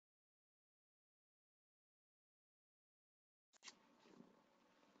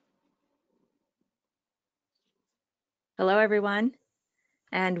Hello, everyone,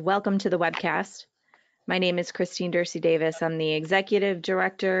 and welcome to the webcast. My name is Christine Dursey Davis. I'm the Executive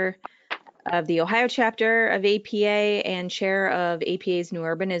Director of the Ohio chapter of APA and Chair of APA's New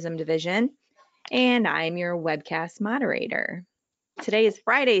Urbanism Division, and I'm your webcast moderator. Today is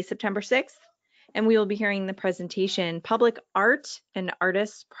Friday, September 6th, and we will be hearing the presentation, Public Art and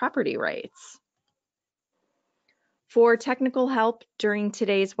Artists' Property Rights. For technical help during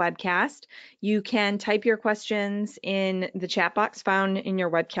today's webcast, you can type your questions in the chat box found in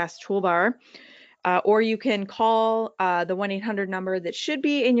your webcast toolbar, or you can call the 1-800 number that should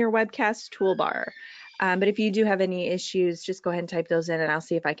be in your webcast toolbar. But if you do have any issues, just go ahead and type those in and I'll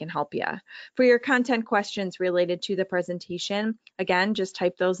see if I can help you. For your content questions related to the presentation, again, just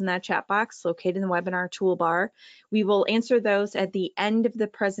type those in that chat box located in the webinar toolbar. We will answer those at the end of the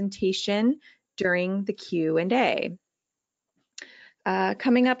presentation during the Q&A.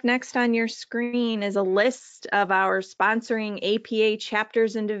 Coming up next on your screen is a list of our sponsoring APA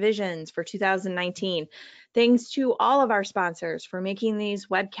chapters and divisions for 2019. Thanks to all of our sponsors for making these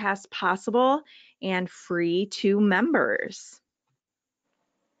webcasts possible and free to members.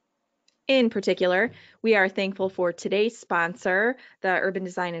 In particular, we are thankful for today's sponsor, the Urban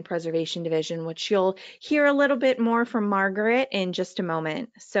Design and Preservation Division, which you'll hear a little bit more from Margaret in just a moment.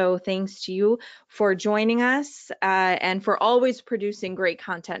 So thanks to you for joining us and for always producing great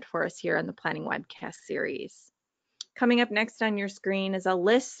content for us here on the Planning Webcast series. Coming up next on your screen is a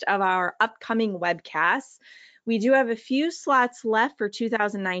list of our upcoming webcasts. We do have a few slots left for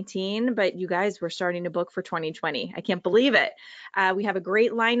 2019, but you guys, we're starting to book for 2020. I can't believe it. We have a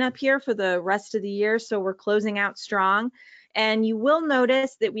great lineup here for the rest of the year, so we're closing out strong. And you will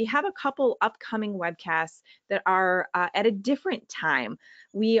notice that we have a couple upcoming webcasts that are at a different time.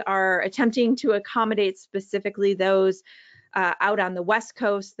 We are attempting to accommodate specifically those out on the West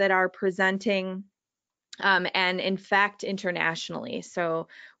Coast that are presenting and in fact internationally. So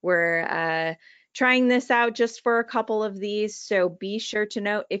we're trying this out just for a couple of these, so be sure to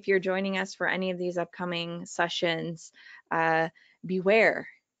note if you're joining us for any of these upcoming sessions, beware.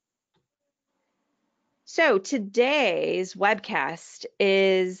 So today's webcast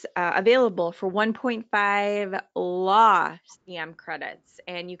is available for 1.5 law CM credits,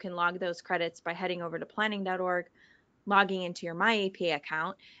 and you can log those credits by heading over to planning.org, logging into your MyAPA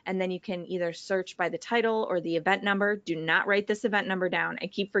account, and then you can either search by the title or the event number. Do not write this event number down. I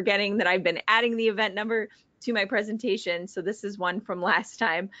keep forgetting that I've been adding the event number to my presentation, so this is one from last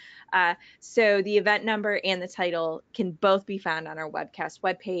time. So the event number and the title can both be found on our webcast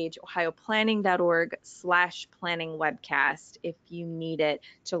webpage, ohioplanning.org/planningwebcast, if you need it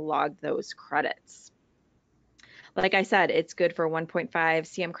to log those credits. Like I said, it's good for 1.5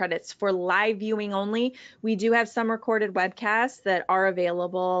 CM credits for live viewing only. We do have some recorded webcasts that are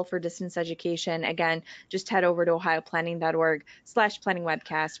available for distance education. Again, just head over to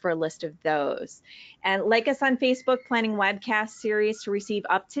ohioplanning.org/planningwebcast for a list of those. And like us on Facebook, Planning Webcast Series, to receive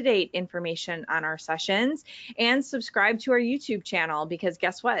up-to-date information on our sessions, and subscribe to our YouTube channel, because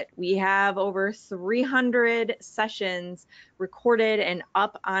guess what? We have over 300 sessions recorded and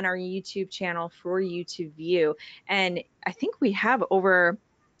up on our YouTube channel for you to view. And I think we have over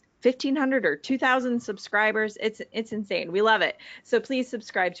 1,500 or 2,000 subscribers. It's insane. We love it. So please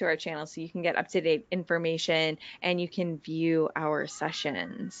subscribe to our channel so you can get up-to-date information and you can view our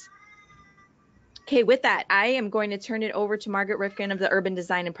sessions. Okay, with that, I am going to turn it over to Margaret Rifkin of the Urban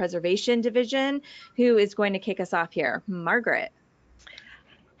Design and Preservation Division, who is going to kick us off here. Margaret.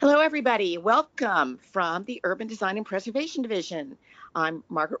 Hello, everybody. Welcome from the Urban Design and Preservation Division. I'm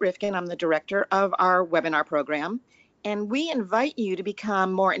Margaret Rifkin. I'm the director of our webinar program, and we invite you to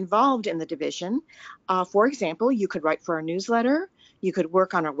become more involved in the division. For example, you could write for our newsletter, you could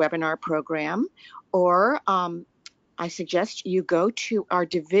work on our webinar program, or I suggest you go to our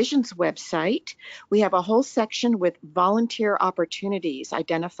division's website. We have a whole section with volunteer opportunities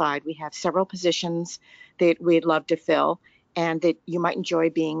identified. We have several positions that we'd love to fill and that you might enjoy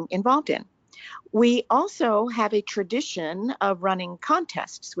being involved in. We also have a tradition of running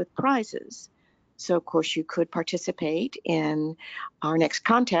contests with prizes. So, of course, you could participate in our next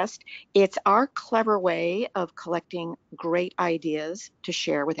contest. It's our clever way of collecting great ideas to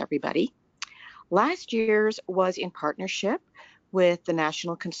share with everybody. Last year's was in partnership with the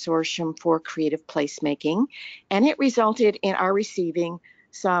National Consortium for Creative Placemaking, and it resulted in our receiving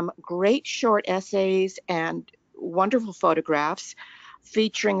some great short essays and wonderful photographs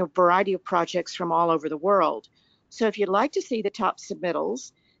featuring a variety of projects from all over the world. So if you'd like to see the top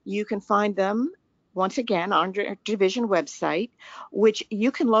submittals, you can find them once again on our division website, which you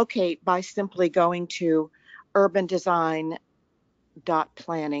can locate by simply going to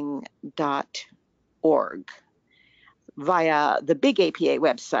urbandesign.planning.org. via the Big APA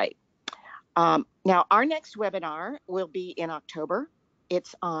website. Now, our next webinar will be in October.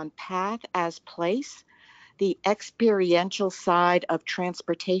 It's on Path as Place, the experiential side of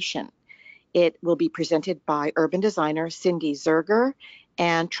transportation. It will be presented by urban designer Cindy Zerger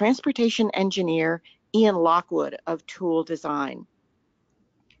and transportation engineer Ian Lockwood of Tool Design.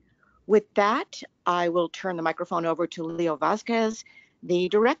 With that, I will turn the microphone over to Leo Vasquez, the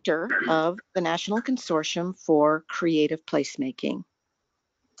director of the National Consortium for Creative Placemaking.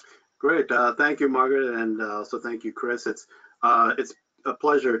 Great. Thank you, Margaret, and also thank you, Chris. It's a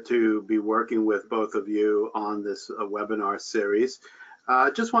pleasure to be working with both of you on this webinar series. I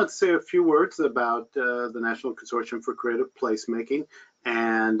just want to say a few words about the National Consortium for Creative Placemaking,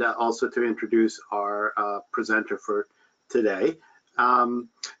 and also to introduce our presenter for today. The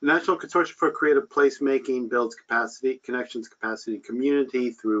National Consortium for Creative Placemaking builds capacity, connections, capacity,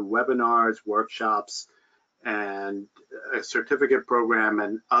 community through webinars, workshops, and a certificate program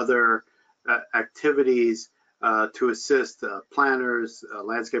and other activities to assist planners,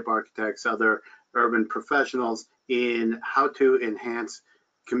 landscape architects, other urban professionals in how to enhance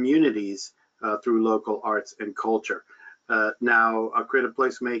communities through local arts and culture. Now, creative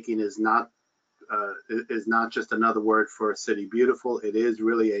placemaking is not just another word for City Beautiful. It is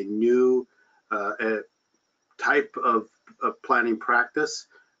really a new type of planning practice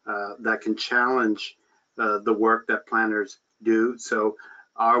that can challenge the work that planners do. So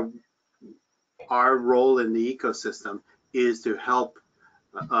our role in the ecosystem is to help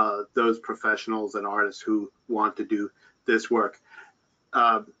those professionals and artists who want to do this work.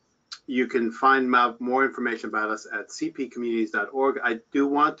 You can find more information about us at cpcommunities.org. I do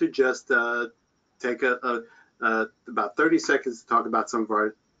want to just take about 30 seconds to talk about some of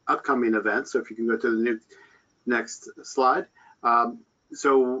our upcoming events. So if you can go to the next slide.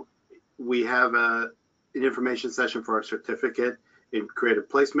 So we have an information session for our certificate in creative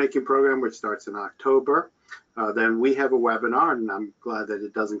placemaking program, which starts in October. Then we have a webinar, and I'm glad that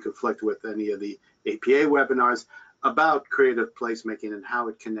it doesn't conflict with any of the APA webinars, about creative placemaking and how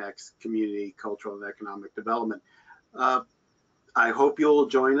it connects community, cultural, and economic development. I hope you'll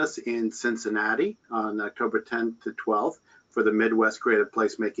join us in Cincinnati on October 10th to 12th for the Midwest Creative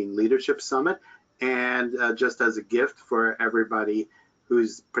Placemaking Leadership Summit. And just as a gift for everybody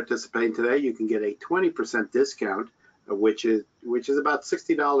who's participating today, you can get a 20% discount, which is about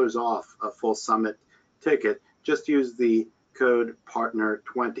 $60 off a full summit ticket. Just use the code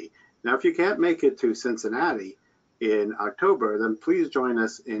PARTNER20. Now, if you can't make it to Cincinnati in October, then please join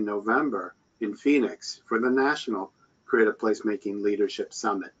us in November in Phoenix for the National Creative Placemaking Leadership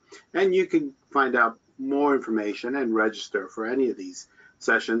Summit. And you can find out more information and register for any of these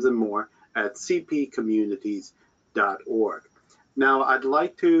sessions and more at cpcommunities.org. Now, I'd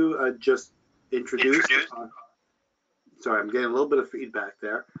like to just introduce sorry, I'm getting a little bit of feedback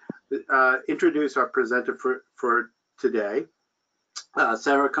there. Introduce our presenter for today.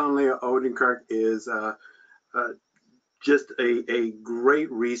 Sarah Connolly-Odenkirk is just a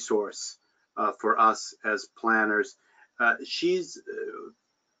great resource for us as planners. She's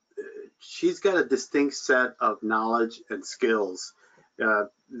got a distinct set of knowledge and skills.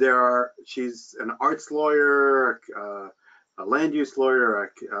 She's an arts lawyer, a land use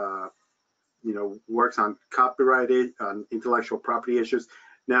lawyer, works on copyright, on intellectual property issues.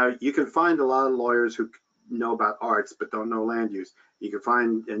 Now, you can find a lot of lawyers who know about arts but don't know land use. You can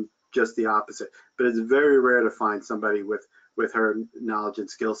find just the opposite, but it's very rare to find somebody with her knowledge and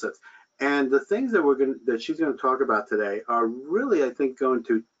skill sets. And the things that she's going to talk about today are really, I think, going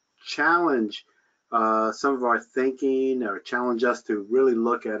to challenge some of our thinking, or challenge us to really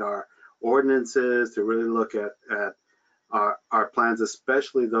look at our ordinances, to really look at our plans,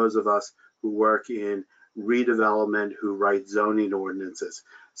 especially those of us who work in redevelopment, who write zoning ordinances.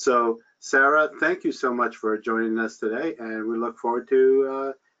 So, Sarah, thank you so much for joining us today, and we look forward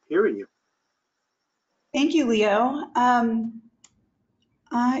to hearing you. Thank you, Leo.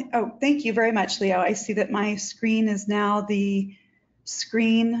 Thank you very much, Leo. I see that my screen is now the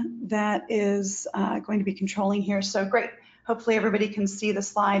screen that is going to be controlling here. So great. Hopefully everybody can see the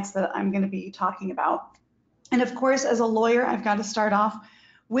slides that I'm going to be talking about. And of course, as a lawyer, I've got to start off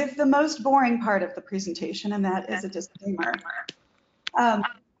with the most boring part of the presentation, and that is a disclaimer.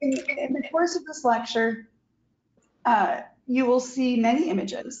 In the course of this lecture, you will see many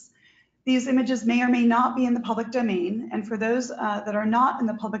images. These images may or may not be in the public domain, and for those that are not in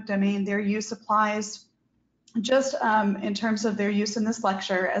the public domain, their use applies just in terms of their use in this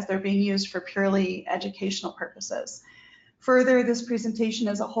lecture, as they're being used for purely educational purposes. Further, this presentation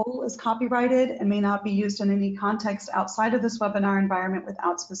as a whole is copyrighted and may not be used in any context outside of this webinar environment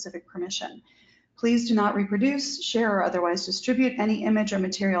without specific permission. Please do not reproduce, share, or otherwise distribute any image or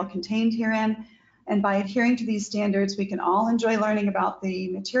material contained herein. And by adhering to these standards, we can all enjoy learning about the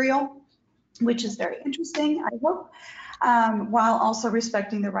material, which is very interesting, I hope, while also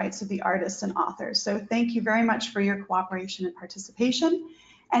respecting the rights of the artists and authors. So thank you very much for your cooperation and participation.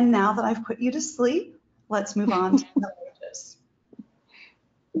 And now that I've put you to sleep, let's move on to the pages.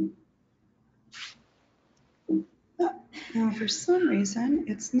 Now, for some reason,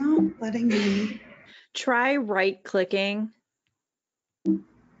 it's not letting me. Try right-clicking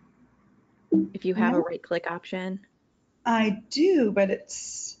if you have a right-click option. I do, but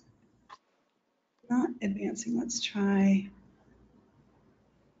it's not advancing. Let's try.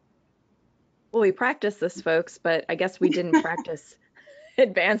 Well, we practiced this, folks, but I guess we didn't practice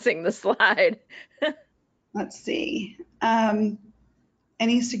advancing the slide. Let's see.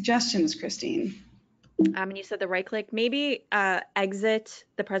 Any suggestions, Christine? You said the right-click. Maybe exit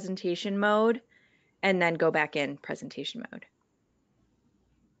the presentation mode and then go back in presentation mode.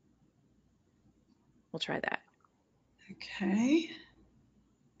 We'll try that. Okay.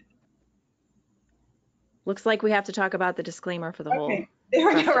 Looks like we have to talk about the disclaimer for the whole.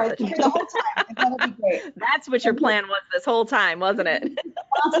 There we go, right the whole time. That'll be great. That's what your plan was this whole time, wasn't it?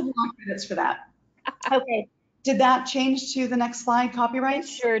 Lots of long credits for that. Okay. Did that change to the next slide, copyright? It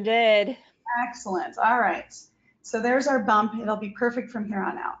sure did. Excellent. All right. So there's our bump. It'll be perfect from here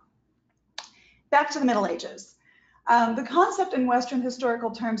on out. Back to the Middle Ages. The concept in Western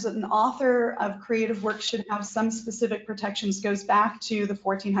historical terms that an author of creative work should have some specific protections goes back to the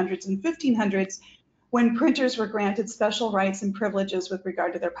 1400s and 1500s, when printers were granted special rights and privileges with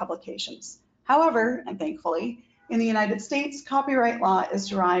regard to their publications. However, and thankfully, in the United States, copyright law is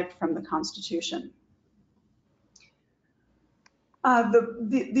derived from the Constitution.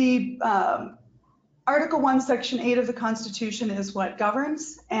 Article 1, Section 8 of the Constitution is what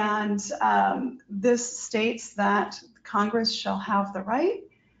governs, and this states that Congress shall have the right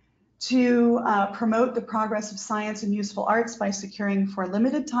to promote the progress of science and useful arts by securing for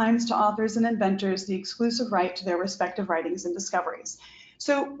limited times to authors and inventors the exclusive right to their respective writings and discoveries.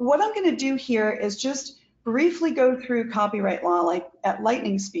 So what I'm going to do here is just briefly go through copyright law like at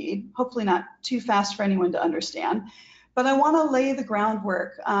lightning speed, hopefully not too fast for anyone to understand, but I want to lay the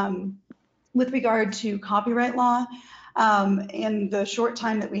groundwork with regard to copyright law in the short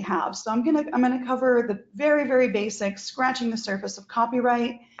time that we have. So I'm gonna cover the very, very basics, scratching the surface of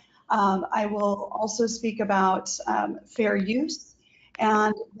copyright. I will also speak about fair use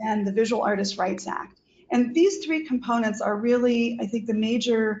and then the Visual Artists' Rights Act. And these three components are really, I think, the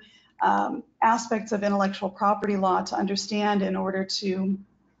major aspects of intellectual property law to understand in order to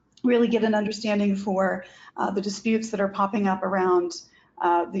really get an understanding for the disputes that are popping up around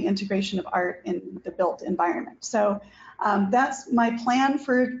the integration of art in the built environment. So that's my plan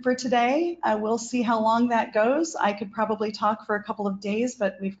for today. We'll see how long that goes. I could probably talk for a couple of days,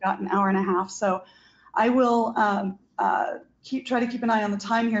 but we've got an hour and a half. So I will try to keep an eye on the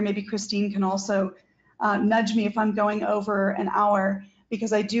time here. Maybe Christine can also nudge me if I'm going over an hour,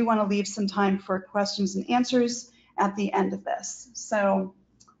 because I do want to leave some time for questions and answers at the end of this. So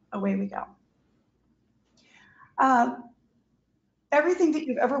away we go. Everything that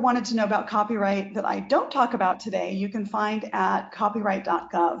you've ever wanted to know about copyright that I don't talk about today, you can find at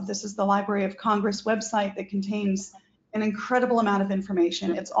copyright.gov. This is the Library of Congress website that contains an incredible amount of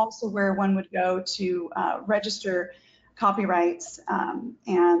information. It's also where one would go to register copyrights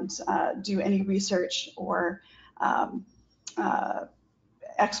and do any research or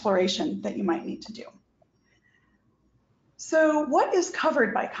exploration that you might need to do. So what is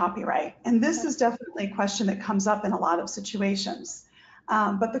covered by copyright? And this is definitely a question that comes up in a lot of situations.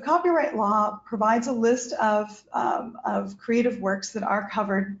 But the copyright law provides a list of creative works that are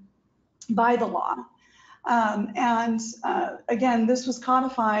covered by the law. Again, this was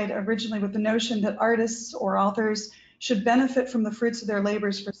codified originally with the notion that artists or authors should benefit from the fruits of their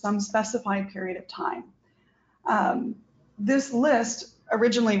labors for some specified period of time. This list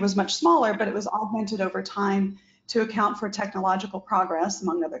originally was much smaller, but it was augmented over time to account for technological progress,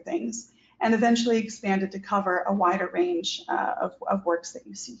 among other things, and eventually expanded to cover a wider range of works that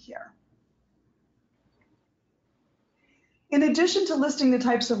you see here. In addition to listing the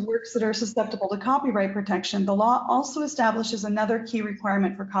types of works that are susceptible to copyright protection, the law also establishes another key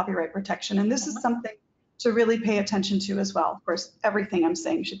requirement for copyright protection, and this is something to really pay attention to as well. Of course, everything I'm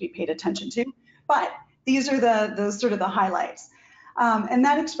saying should be paid attention to, but these are the sort of the highlights. And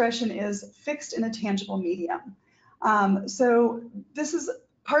that expression is fixed in a tangible medium. So this is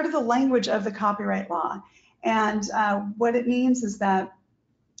part of the language of the copyright law. And what it means is that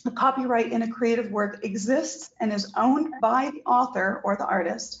a copyright in a creative work exists and is owned by the author or the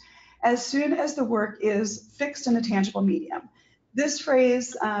artist, as soon as the work is fixed in a tangible medium. This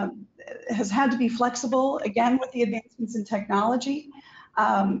phrase has had to be flexible, again, with the advancements in technology,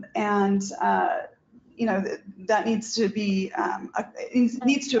 you know, that needs to be, it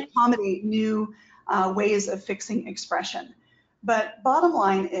needs to accommodate new ways of fixing expression. But bottom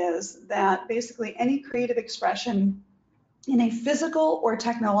line is that basically any creative expression in a physical or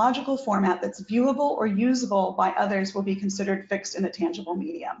technological format that's viewable or usable by others will be considered fixed in a tangible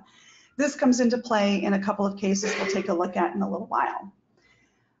medium. This comes into play in a couple of cases we'll take a look at in a little while.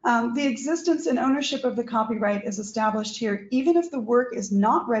 The existence and ownership of the copyright is established here even if the work is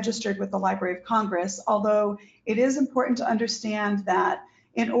not registered with the Library of Congress, although it is important to understand that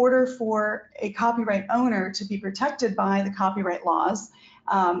in order for a copyright owner to be protected by the copyright laws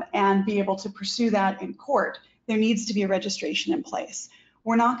and be able to pursue that in court, there needs to be a registration in place.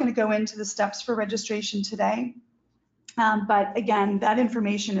 We're not going to go into the steps for registration today, but again, that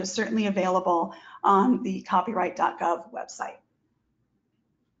information is certainly available on the copyright.gov website.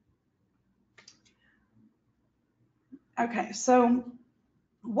 Okay, so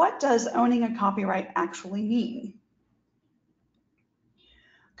what does owning a copyright actually mean?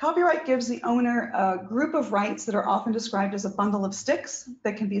 Copyright gives the owner a group of rights that are often described as a bundle of sticks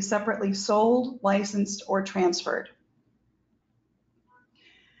that can be separately sold, licensed, or transferred.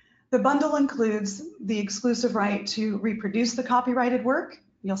 The bundle includes the exclusive right to reproduce the copyrighted work.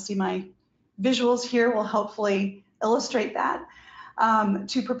 You'll see my visuals here will hopefully illustrate that.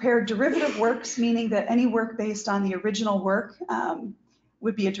 To prepare derivative works, meaning that any work based on the original work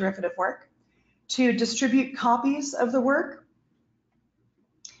would be a derivative work. To distribute copies of the work,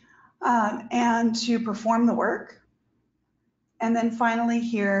 and to perform the work. And then finally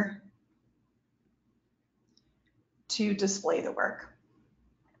here, to display the work.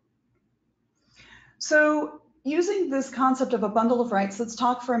 So using this concept of a bundle of rights, let's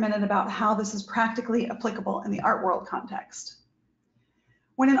talk for a minute about how this is practically applicable in the art world context.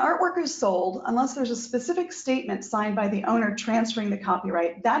 When an artwork is sold, unless there's a specific statement signed by the owner transferring the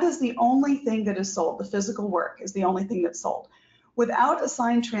copyright, that is the only thing that is sold. The physical work is the only thing that's sold. Without a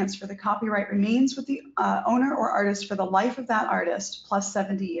signed transfer, the copyright remains with the owner or artist for the life of that artist plus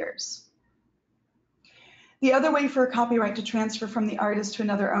 70 years. The other way for a copyright to transfer from the artist to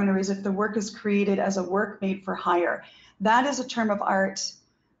another owner is if the work is created as a work made for hire. That is a term of art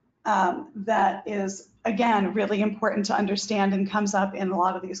that is, again, really important to understand and comes up in a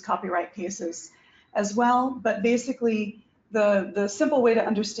lot of these copyright cases as well. But basically, the simple way to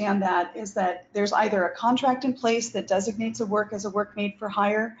understand that is that there's either a contract in place that designates a work as a work made for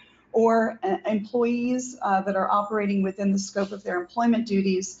hire, or employees that are operating within the scope of their employment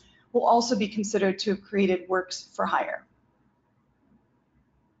duties will also be considered to have created works for hire.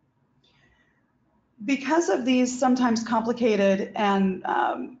 Because of these sometimes complicated and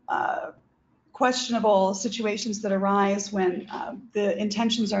questionable situations that arise when the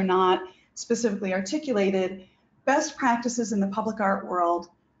intentions are not specifically articulated, best practices in the public art world,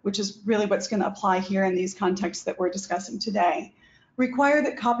 which is really what's going to apply here in these contexts that we're discussing today, require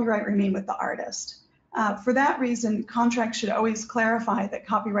that copyright remain with the artist. For that reason, contracts should always clarify that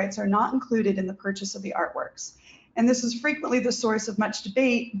copyrights are not included in the purchase of the artworks. And this is frequently the source of much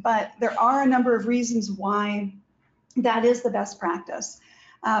debate, but there are a number of reasons why that is the best practice.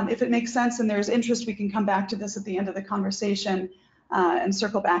 If it makes sense and there's interest, we can come back to this at the end of the conversation and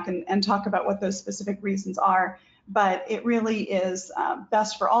circle back and talk about what those specific reasons are. But it really is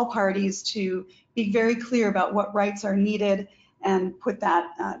best for all parties to be very clear about what rights are needed and put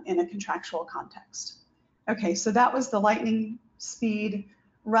that in a contractual context. Okay, so that was the lightning speed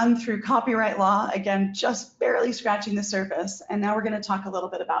run through copyright law, again, just barely scratching the surface. And now we're going to talk a little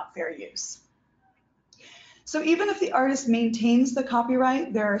bit about fair use. So even if the artist maintains the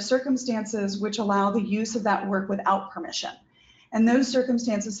copyright, there are circumstances which allow the use of that work without permission. And those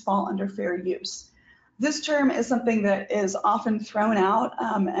circumstances fall under fair use. This term is something that is often thrown out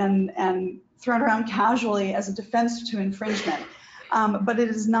and thrown around casually as a defense to infringement, but it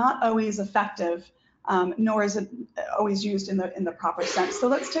is not always effective, nor is it always used in the proper sense. So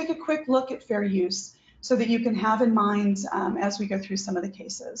let's take a quick look at fair use so that you can have in mind as we go through some of the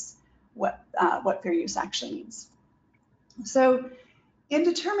cases what fair use actually means. So in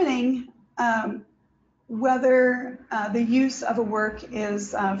determining whether the use of a work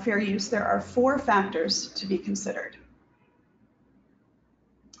is fair use, there are 4 factors to be considered.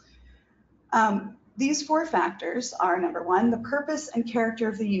 These 4 factors are, number 1, the purpose and character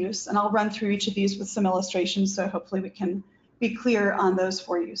of the use, and I'll run through each of these with some illustrations so hopefully we can be clear on those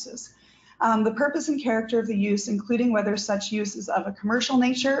 4 uses. The purpose and character of the use, including whether such use is of a commercial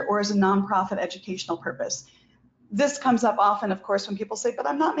nature or is a nonprofit educational purpose. This comes up often, of course, when people say, but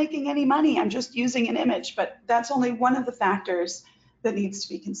I'm not making any money, I'm just using an image, but that's only one of the factors that needs to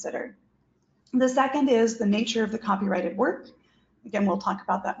be considered. The second is the nature of the copyrighted work. Again, we'll talk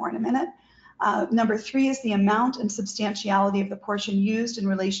about that more in a minute. Number 3 is the amount and substantiality of the portion used in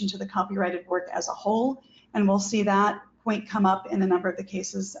relation to the copyrighted work as a whole, and we'll see that point come up in a number of the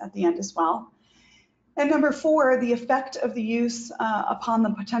cases at the end as well. And number 4, the effect of the use upon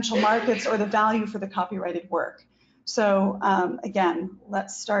the potential markets or the value for the copyrighted work. So again,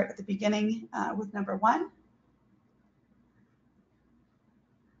 let's start at the beginning with number 1.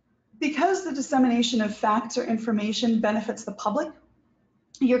 Because the dissemination of facts or information benefits the public,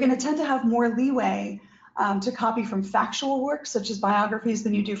 you're going to tend to have more leeway to copy from factual works, such as biographies,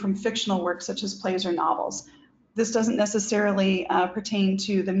 than you do from fictional works, such as plays or novels. This doesn't necessarily pertain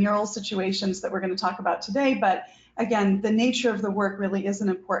to the mural situations that we're going to talk about today, but again, the nature of the work really is an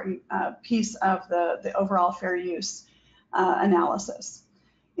important piece of the overall fair use analysis.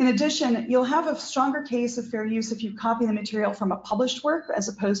 In addition, you'll have a stronger case of fair use if you copy the material from a published work as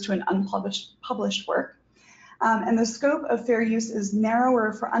opposed to an unpublished work. And the scope of fair use is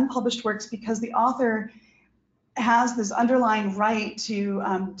narrower for unpublished works because the author has this underlying right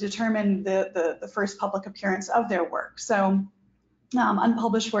to determine the first public appearance of their work. So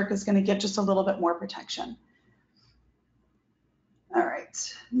unpublished work is going to get just a little bit more protection. All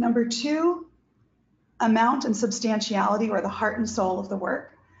right, number 2, amount and substantiality, or the heart and soul of the work.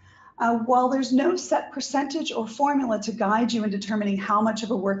 While there's no set percentage or formula to guide you in determining how much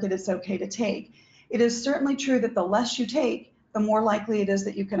of a work it is okay to take, it is certainly true that the less you take, the more likely it is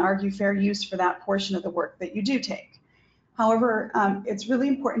that you can argue fair use for that portion of the work that you do take. However, it's really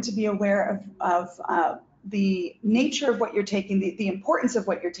important to be aware of the nature of what you're taking, the importance of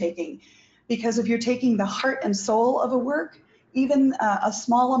what you're taking, because if you're taking the heart and soul of a work, even a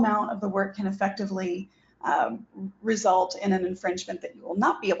small amount of the work can effectively result in an infringement that you will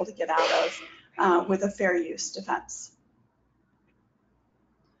not be able to get out of with a fair use defense.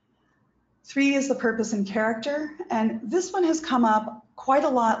 3 is the purpose and character, and this one has come up quite a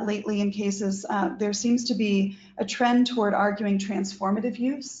lot lately in cases. There seems to be a trend toward arguing transformative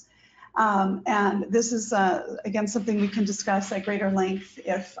use, and this is again something we can discuss at greater length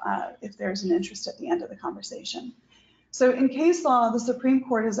if there's an interest at the end of the conversation. So in case law, the Supreme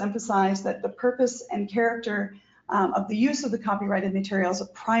Court has emphasized that the purpose and character of the use of the copyrighted material is a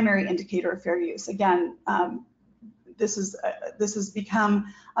primary indicator of fair use. Again, this has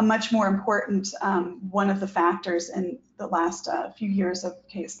become a much more important one of the factors in the last few years of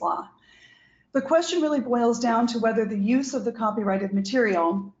case law. The question really boils down to whether the use of the copyrighted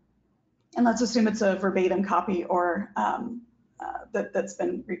material, and let's assume it's a verbatim copy or that's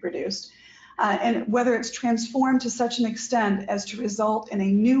been reproduced, and whether it's transformed to such an extent as to result in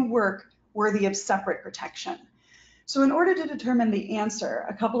a new work worthy of separate protection. So in order to determine the answer,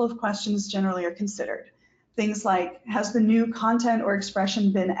 a couple of questions generally are considered. Things like, has the new content or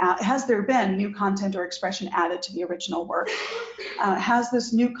expression has there been new content or expression added to the original work? Has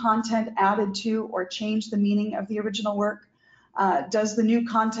this new content added to or changed the meaning of the original work? Does the new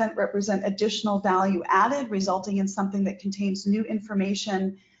content represent additional value added, resulting in something that contains new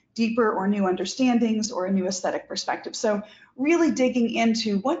information, deeper or new understandings, or a new aesthetic perspective? So really digging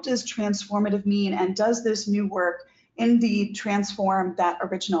into what does transformative mean, and does this new work indeed transform that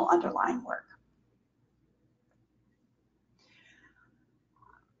original underlying work?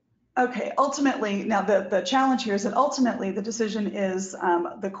 Okay, ultimately, now the challenge here is that ultimately the decision is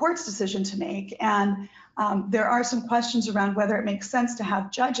the court's decision to make, and there are some questions around whether it makes sense to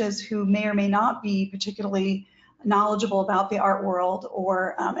have judges who may or may not be particularly knowledgeable about the art world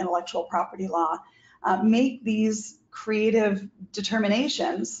or intellectual property law make these creative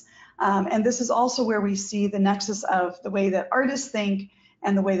determinations. And this is also where we see the nexus of the way that artists think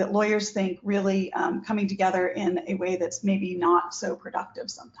and the way that lawyers think really coming together in a way that's maybe not so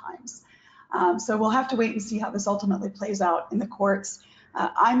productive sometimes. So we'll have to wait and see how this ultimately plays out in the courts.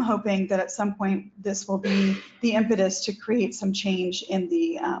 I'm hoping that at some point this will be the impetus to create some change in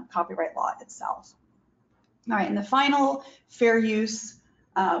the copyright law itself. All right, and the final fair use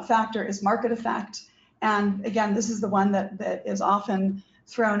factor is market effect. And again, this is the one that is often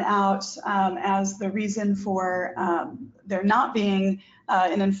thrown out as the reason for there not being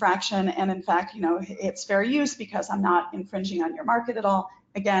an infraction. And in fact, you know, it's fair use because I'm not infringing on your market at all.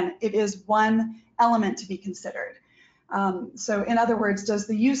 Again, it is one element to be considered. So in other words, does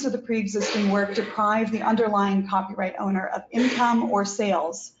the use of the pre-existing work deprive the underlying copyright owner of income or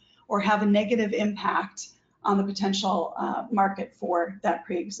sales, or have a negative impact on the potential market for that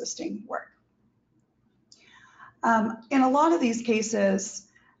pre-existing work? In a lot of these cases,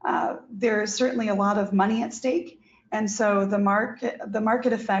 there is certainly a lot of money at stake, And so the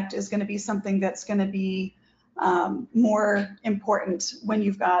market effect is going to be something that's going to be more important when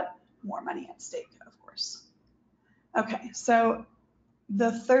you've got more money at stake, of course. Okay, so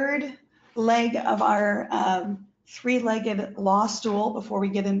the third leg of our three-legged law stool before we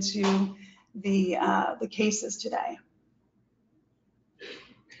get into the cases today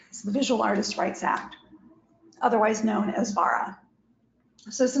is the Visual Artists' Rights Act, otherwise known as VARA.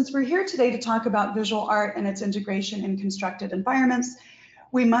 So since we're here today to talk about visual art and its integration in constructed environments,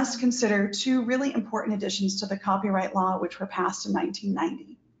 we must consider two really important additions to the copyright law which were passed in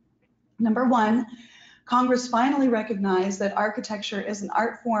 1990. Number one, Congress finally recognized that architecture is an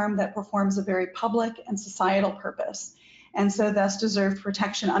art form that performs a very public and societal purpose, and so thus deserved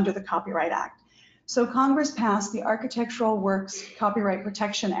protection under the Copyright Act. So Congress passed the Architectural Works Copyright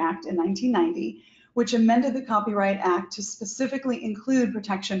Protection Act in 1990, which amended the Copyright Act to specifically include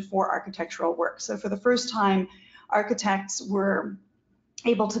protection for architectural work. So for the first time, architects were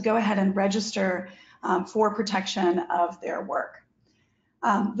able to go ahead and register for protection of their work.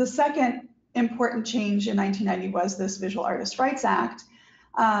 The second important change in 1990 was this Visual Artists' Rights Act,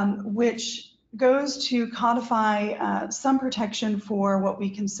 which goes to codify some protection for what we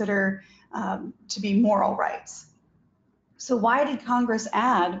consider to be moral rights. So why did Congress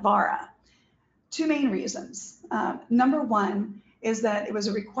add VARA? Two main reasons. Number one is that it was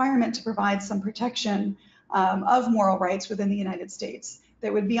a requirement to provide some protection of moral rights within the United States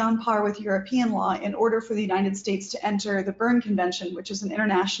that would be on par with European law in order for the United States to enter the Berne Convention, which is an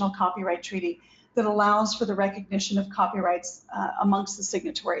international copyright treaty that allows for the recognition of copyrights amongst the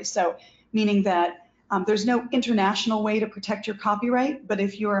signatories. So meaning that there's no international way to protect your copyright, but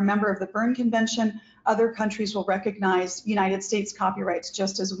if you're a member of the Berne Convention, other countries will recognize United States copyrights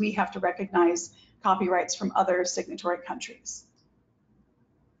just as we have to recognize copyrights from other signatory countries.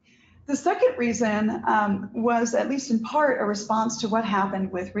 The second reason was, at least in part, a response to what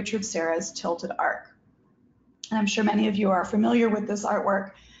happened with Richard Serra's Tilted Arc. And I'm sure many of you are familiar with this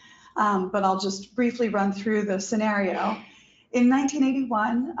artwork, but I'll just briefly run through the scenario. In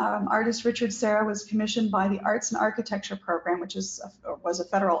 1981, artist Richard Serra was commissioned by the Arts and Architecture Program, which was a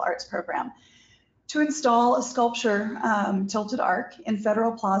federal arts program, to install a sculpture, Tilted Arc, in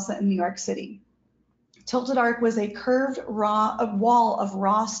Federal Plaza in New York City. Tilted Arc was a curved wall of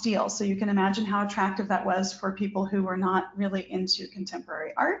raw steel, so you can imagine how attractive that was for people who were not really into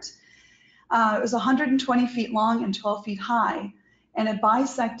contemporary art. It was 120 feet long and 12 feet high, and it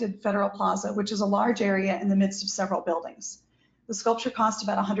bisected Federal Plaza, which is a large area in the midst of several buildings. The sculpture cost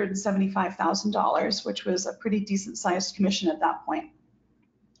about $175,000, which was a pretty decent sized commission at that point.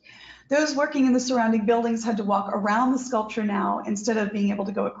 Those working in the surrounding buildings had to walk around the sculpture now instead of being able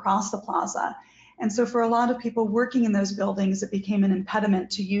to go across the plaza. And so for a lot of people working in those buildings, it became an impediment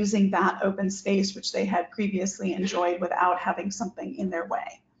to using that open space, which they had previously enjoyed without having something in their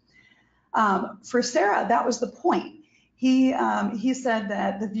way. For Serra, that was the point. He said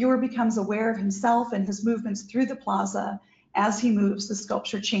that the viewer becomes aware of himself and his movements through the plaza. As he moves, the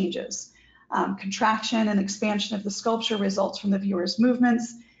sculpture changes. Contraction and expansion of the sculpture results from the viewer's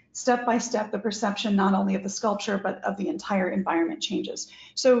movements. Step by step, the perception not only of the sculpture, but of the entire environment changes.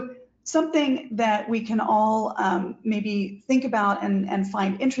 So something that we can all maybe think about and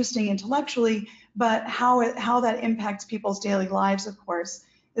find interesting intellectually, but how that impacts people's daily lives, of course,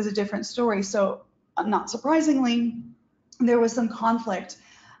 is a different story. So not surprisingly, there was some conflict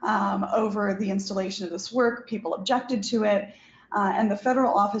over the installation of this work. People objected to it, and the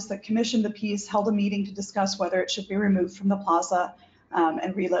federal office that commissioned the piece held a meeting to discuss whether it should be removed from the plaza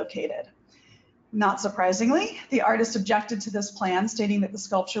and relocated. Not surprisingly, the artist objected to this plan, stating that the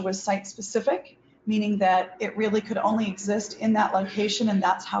sculpture was site-specific, meaning that it really could only exist in that location, and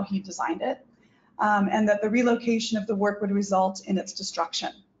that's how he designed it, and that the relocation of the work would result in its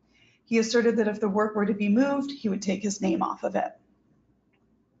destruction. He asserted that if the work were to be moved, he would take his name off of it.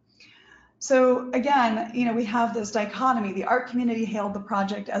 So again, we have this dichotomy. The art community hailed the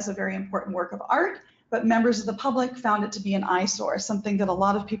project as a very important work of art, but members of the public found it to be an eyesore, something that a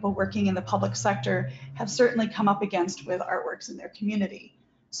lot of people working in the public sector have certainly come up against with artworks in their community.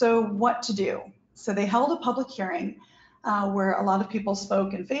 So what to do? So they held a public hearing where a lot of people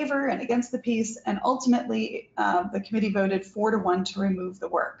spoke in favor and against the piece, and ultimately the committee voted 4-1 to remove the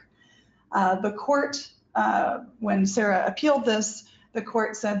work. The court, when Serra appealed this, the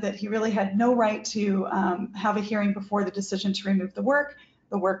court said that he really had no right to have a hearing before the decision to remove the work.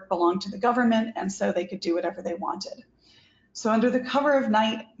 The work belonged to the government, and so they could do whatever they wanted. So under the cover of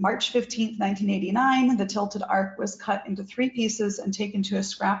night, March 15th, 1989, the Tilted Arc was cut into 3 pieces and taken to a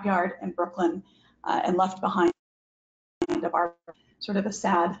scrapyard in Brooklyn and left behind sort of a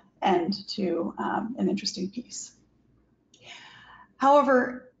sad end to an interesting piece.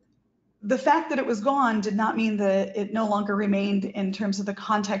 However, the fact that it was gone did not mean that it no longer remained in terms of the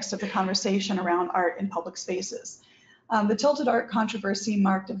context of the conversation around art in public spaces. The tilted art controversy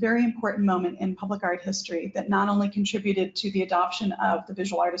marked a very important moment in public art history that not only contributed to the adoption of the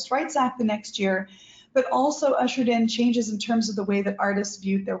Visual Artists' Rights Act the next year, but also ushered in changes in terms of the way that artists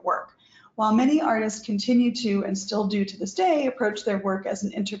viewed their work. While many artists continue to, and still do to this day, approach their work as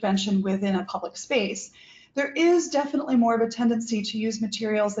an intervention within a public space, there is definitely more of a tendency to use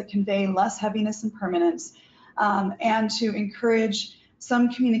materials that convey less heaviness and permanence, and to encourage some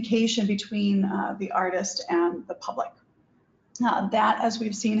communication between the artist and the public. That, as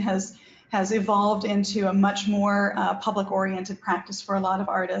we've seen, has evolved into a much more public-oriented practice for a lot of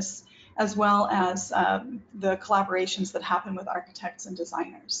artists, as well as the collaborations that happen with architects and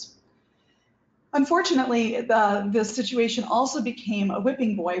designers. Unfortunately, this situation also became a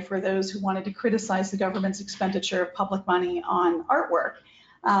whipping boy for those who wanted to criticize the government's expenditure of public money on artwork,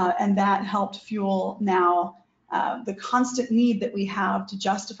 and that helped fuel now the constant need that we have to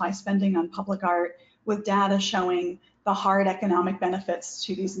justify spending on public art with data showing the hard economic benefits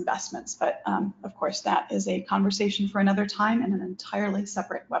to these investments. But of course, that is a conversation for another time and an entirely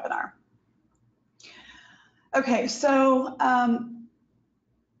separate webinar. Okay, so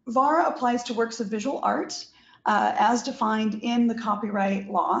VARA applies to works of visual art as defined in the copyright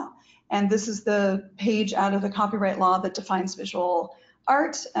law. And this is the page out of the copyright law that defines visual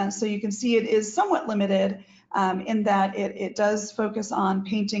art. So you can see it is somewhat limited in that it does focus on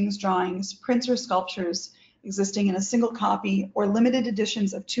paintings, drawings, prints, or sculptures existing in a single copy or limited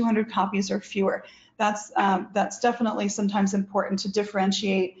editions of 200 copies or fewer. That's definitely sometimes important to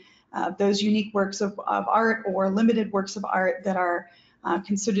differentiate those unique works of art or limited works of art that are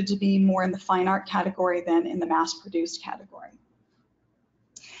considered to be more in the fine art category than in the mass-produced category.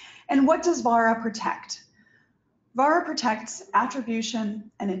 And what does VARA protect? VARA protects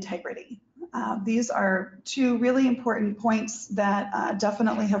attribution and integrity. These are two really important points that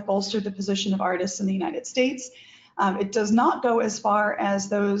definitely have bolstered the position of artists in the United States. It does not go as far as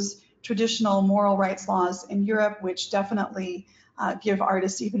those traditional moral rights laws in Europe, which definitely give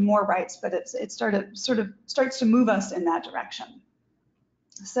artists even more rights, but it sort of starts to move us in that direction.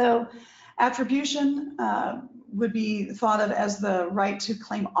 So attribution would be thought of as the right to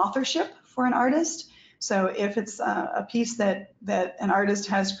claim authorship for an artist. So if it's a piece that an artist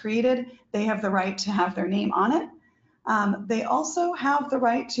has created, they have the right to have their name on it. They also have the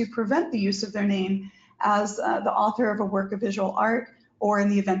right to prevent the use of their name as the author of a work of visual art, or in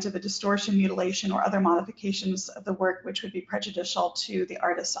the event of a distortion, mutilation, or other modifications of the work which would be prejudicial to the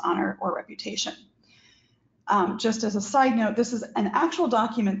artist's honor or reputation. Just as a side note, this is an actual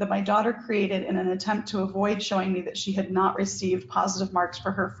document that my daughter created in an attempt to avoid showing me that she had not received positive marks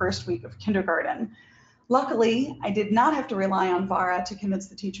for her first week of kindergarten. Luckily, I did not have to rely on VARA to convince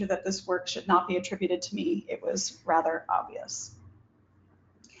the teacher that this work should not be attributed to me. It was rather obvious.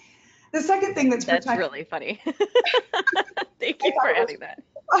 The second thing that's really funny. Thank you for adding that.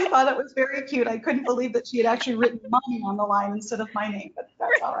 I thought it was very cute. I couldn't believe that she had actually written mommy on the line instead of my name, but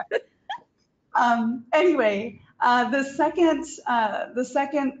that's all right. Anyway, the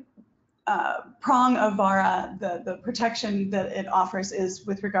second prong of VARA, the protection that it offers, is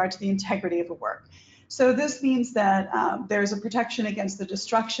with regard to the integrity of a work. So this means that there's a protection against the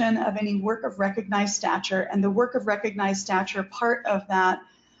destruction of any work of recognized stature, and the work of recognized stature part of that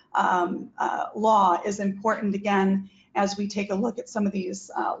law is important, again, as we take a look at some of these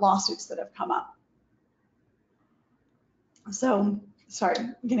lawsuits that have come up. So, sorry,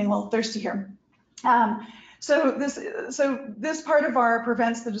 I'm getting a little thirsty here. So this part of VARA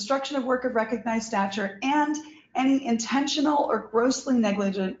prevents the destruction of work of recognized stature and any intentional or grossly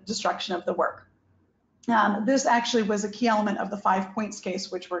negligent destruction of the work. This actually was a key element of the 5 points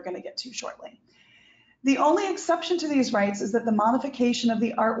case, which we're going to get to shortly. The only exception to these rights is that the modification of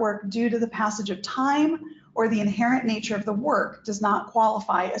the artwork due to the passage of time or the inherent nature of the work does not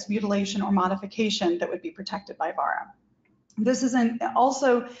qualify as mutilation or modification that would be protected by VARA. This is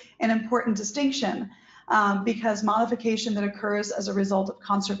also an important distinction because modification that occurs as a result of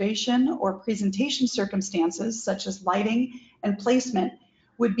conservation or presentation circumstances, such as lighting and placement,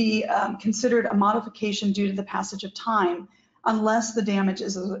 would be considered a modification due to the passage of time, unless the damage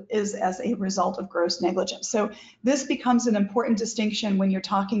is as a result of gross negligence. So this becomes an important distinction when you're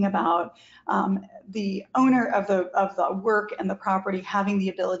talking about the owner of the work and the property having the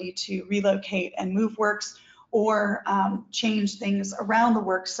ability to relocate and move works or change things around the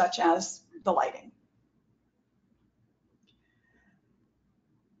work, such as the lighting.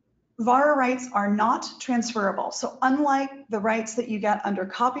 VARA rights are not transferable. So unlike the rights that you get under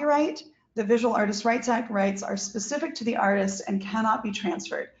copyright, The Visual Artists' Rights Act rights are specific to the artist and cannot be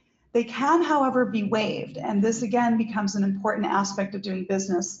transferred. They can, however, be waived, and this again becomes an important aspect of doing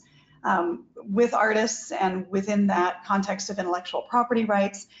business with artists and within that context of intellectual property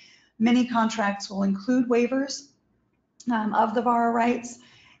rights. Many contracts will include waivers of the VARA rights,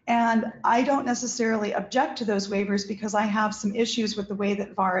 and I don't necessarily object to those waivers because I have some issues with the way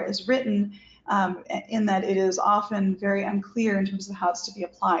that VARA is written, in that it is often very unclear in terms of how it's to be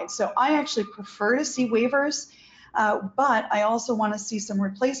applied. So I actually prefer to see waivers, but I also want to see some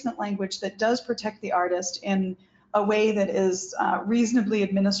replacement language that does protect the artist in a way that is reasonably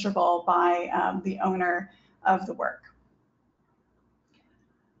administrable by the owner of the work.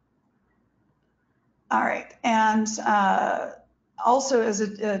 All right, and also as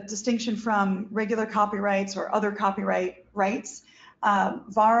a distinction from regular copyrights or other copyright rights,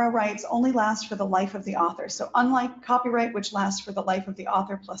 VARA rights only last for the life of the author. So unlike copyright, which lasts for the life of the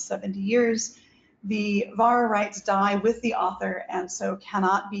author plus 70 years, the VARA rights die with the author and so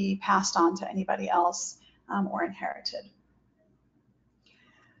cannot be passed on to anybody else or inherited.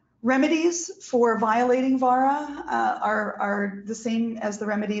 Remedies for violating VARA are the same as the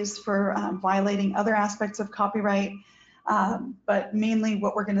remedies for violating other aspects of copyright, but mainly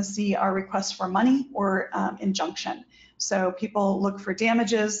what we're going to see are requests for money or injunction. So people look for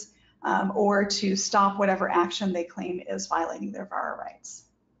damages or to stop whatever action they claim is violating their VARA rights.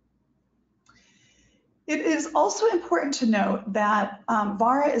 It is also important to note that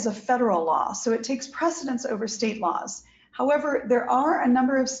VARA is a federal law, so it takes precedence over state laws. However, there are a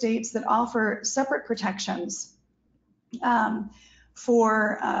number of states that offer separate protections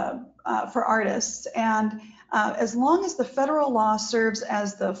for artists, and as long as the federal law serves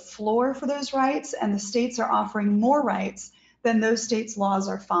as the floor for those rights and the states are offering more rights, then those states' laws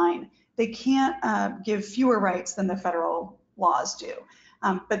are fine. They can't give fewer rights than the federal laws do.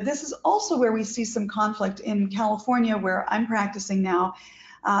 But this is also where we see some conflict in California, where I'm practicing now.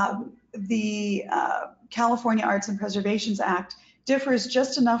 The California Arts and Preservations Act differs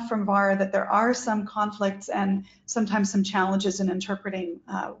just enough from VARA that there are some conflicts and sometimes some challenges in interpreting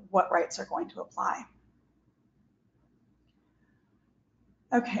what rights are going to apply.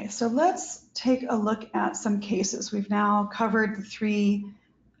 Okay, so let's take a look at some cases. We've now covered the three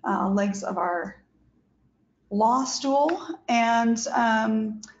legs of our law stool, and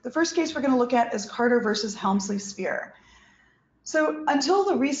the first case we're going to look at is Carter versus Helmsley Spear. So until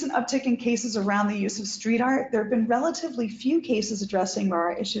the recent uptick in cases around the use of street art, there have been relatively few cases addressing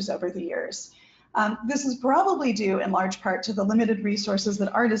VARA issues over the years. This is probably due in large part to the limited resources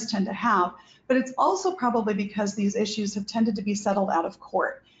that artists tend to have, but it's also probably because these issues have tended to be settled out of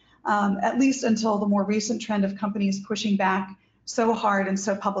court, at least until the more recent trend of companies pushing back so hard and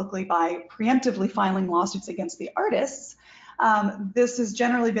so publicly by preemptively filing lawsuits against the artists. This has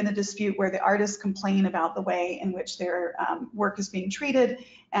generally been a dispute where the artists complain about the way in which their work is being treated,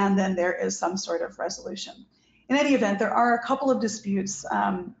 and then there is some sort of resolution. In any event, there are a couple of disputes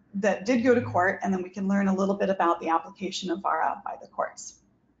that did go to court, and then we can learn a little bit about the application of VARA by the courts.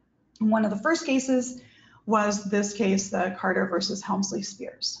 And one of the first cases was this case, the Carter versus Helmsley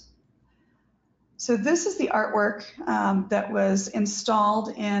Spears. So this is the artwork that was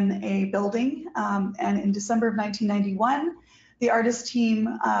installed in a building, and in December of 1991, the artist team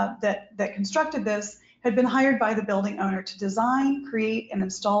that constructed this had been hired by the building owner to design, create, and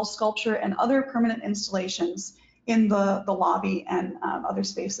install sculpture and other permanent installations in the lobby and other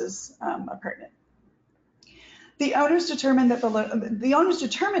spaces appurtenant. The owners determined that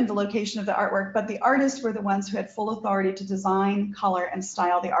the location of the artwork, but the artists were the ones who had full authority to design, color, and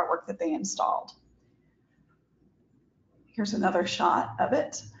style the artwork that they installed. Here's another shot of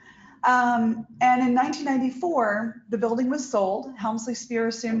it. And in 1994, the building was sold. Helmsley Spear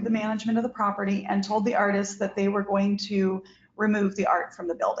assumed the management of the property and told the artists that they were going to remove the art from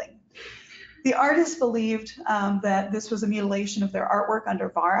the building. The artists believed that this was a mutilation of their artwork under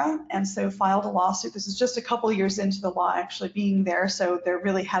VARA, and so filed a lawsuit. This is just a couple years into the law actually being there, so there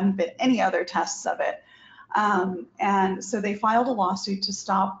really hadn't been any other tests of it. And so they filed a lawsuit to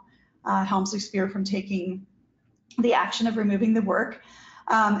stop Helmsley Spear from taking the action of removing the work.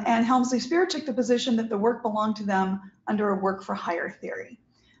 And Helmsley Spear took the position that the work belonged to them under a work for hire theory.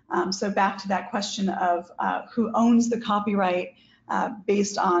 So back to that question of who owns the copyright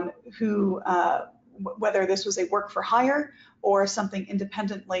based on whether this was a work for hire or something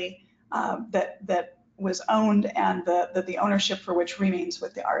independently that was owned and that the ownership for which remains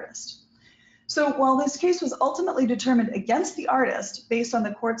with the artist. So while this case was ultimately determined against the artist based on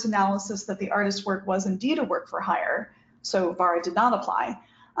the court's analysis that the artist's work was indeed a work for hire, so VARA did not apply,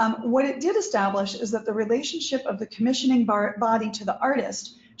 what it did establish is that the relationship of the commissioning body to the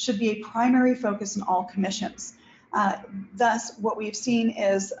artist should be a primary focus in all commissions. Thus, what we've seen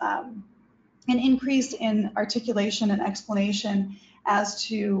is an increase in articulation and explanation as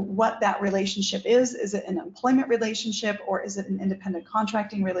to what that relationship is. Is it an employment relationship or is it an independent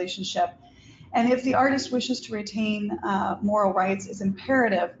contracting relationship? And if the artist wishes to retain moral rights, it's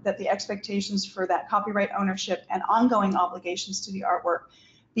imperative that the expectations for that copyright ownership and ongoing obligations to the artwork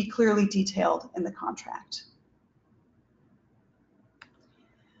be clearly detailed in the contract.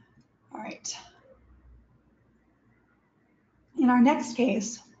 All right. In our next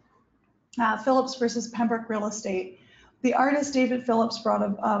case, Phillips versus Pembroke Real Estate, the artist David Phillips brought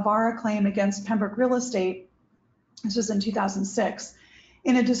a VARA claim against Pembroke Real Estate. This was in 2006,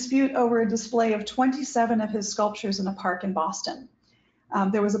 in a dispute over a display of 27 of his sculptures in a park in Boston.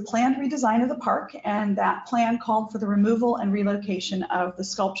 There was a planned redesign of the park, and that plan called for the removal and relocation of the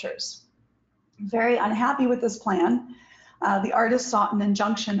sculptures. Very unhappy with this plan, the artist sought an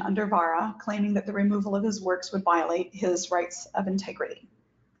injunction under VARA, claiming that the removal of his works would violate his rights of integrity.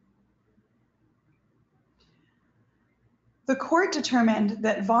 The court determined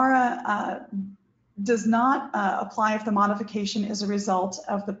that VARA does not apply if the modification is a result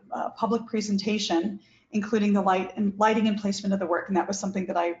of the public presentation, including the lighting and placement of the work. And that was something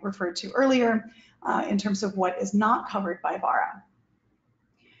that I referred to earlier in terms of what is not covered by VARA.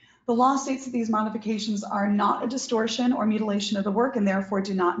 The law states that these modifications are not a distortion or mutilation of the work and therefore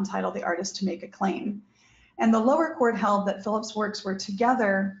do not entitle the artist to make a claim. And the lower court held that Phillips' works were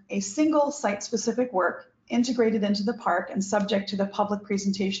together a single site-specific work integrated into the park and subject to the public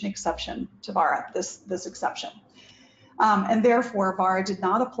presentation exception to VARA, this exception. And therefore, VARA did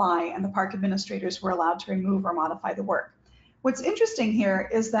not apply and the park administrators were allowed to remove or modify the work. What's interesting here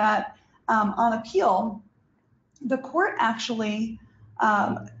is that on appeal, the court actually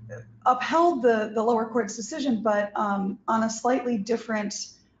upheld the lower court's decision, but on a slightly different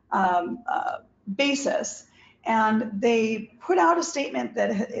basis. And they put out a statement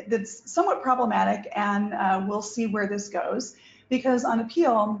that's somewhat problematic, and we'll see where this goes, because on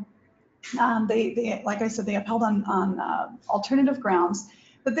appeal, they like I said, they upheld on alternative grounds,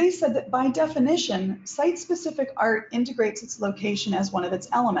 but they said that by definition, site-specific art integrates its location as one of its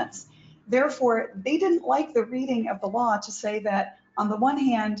elements. Therefore, they didn't like the reading of the law to say that on the one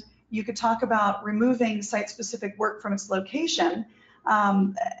hand, you could talk about removing site-specific work from its location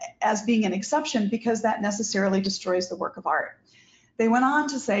as being an exception because that necessarily destroys the work of art. They went on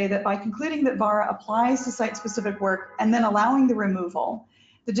to say that by concluding that VARA applies to site-specific work and then allowing the removal,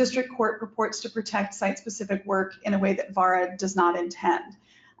 the district court purports to protect site-specific work in a way that VARA does not intend.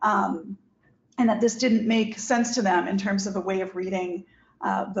 And that this didn't make sense to them in terms of a way of reading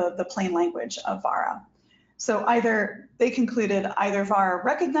the plain language of VARA. So either they concluded either VARA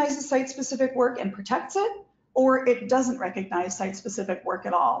recognizes site-specific work and protects it, or it doesn't recognize site-specific work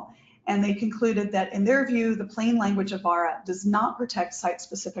at all. And they concluded that in their view, the plain language of VARA does not protect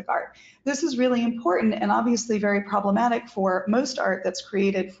site-specific art. This is really important and obviously very problematic for most art that's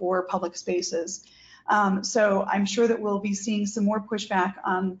created for public spaces. So I'm sure that we'll be seeing some more pushback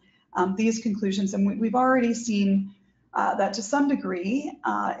on these conclusions. And we've already seen that to some degree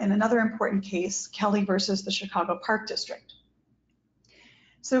in another important case, Kelly versus the Chicago Park District.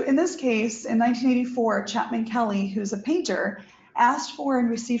 So in this case, in 1984, Chapman Kelly, who's a painter, asked for and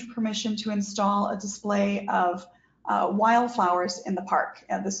received permission to install a display of wildflowers in the park.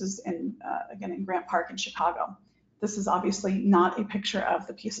 And this is again in Grant Park in Chicago. This is obviously not a picture of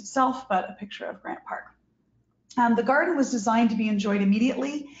the piece itself, but a picture of Grant Park. The garden was designed to be enjoyed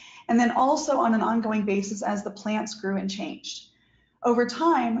immediately and then also on an ongoing basis as the plants grew and changed. Over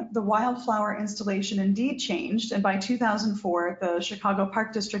time, the wildflower installation indeed changed, and by 2004, the Chicago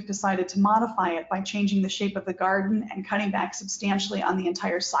Park District decided to modify it by changing the shape of the garden and cutting back substantially on the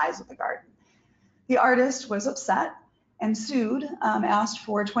entire size of the garden. The artist was upset and sued, asked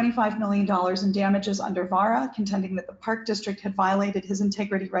for $25 million in damages under VARA, contending that the Park District had violated his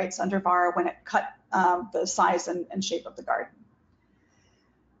integrity rights under VARA when it cut the size and shape of the garden.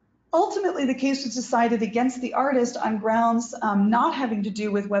 Ultimately, the case was decided against the artist on grounds not having to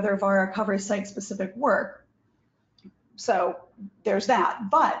do with whether VARA covers site-specific work. So there's that.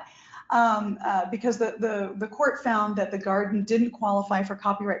 But because the court found that the garden didn't qualify for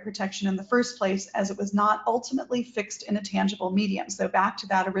copyright protection in the first place as it was not ultimately fixed in a tangible medium. So back to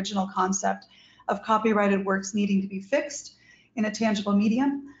that original concept of copyrighted works needing to be fixed in a tangible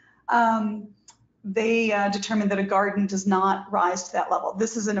medium. They determined that a garden does not rise to that level.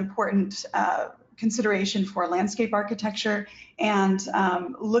 This is an important consideration for landscape architecture and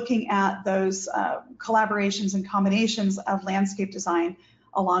looking at those collaborations and combinations of landscape design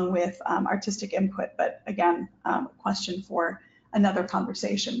along with artistic input. But again, question for another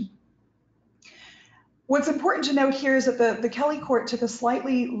conversation. What's important to note here is that the Kelly court took a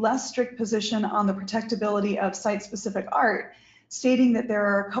slightly less strict position on the protectability of site-specific art, stating that there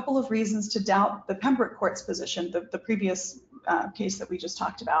are a couple of reasons to doubt the Pembroke court's position, the previous case that we just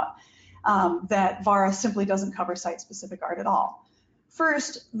talked about, that VARA simply doesn't cover site-specific art at all.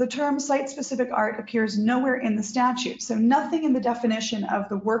 First, the term site-specific art appears nowhere in the statute, so nothing in the definition of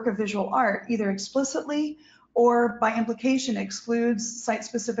the work of visual art either explicitly or by implication excludes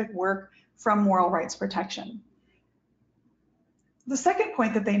site-specific work from moral rights protection. The second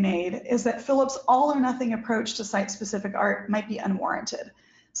point that they made is that Phillips' all or nothing approach to site-specific art might be unwarranted.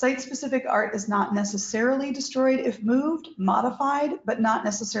 Site-specific art is not necessarily destroyed if moved, modified, but not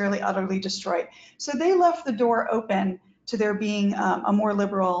necessarily utterly destroyed. So they left the door open to there being a more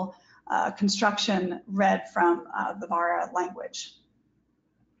liberal construction read from the VARA language.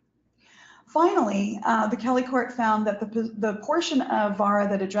 Finally, the Kelly court found that the portion of VARA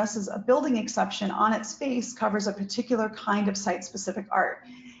that addresses a building exception on its face covers a particular kind of site-specific art.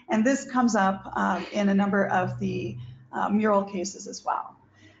 And this comes up in a number of the mural cases as well.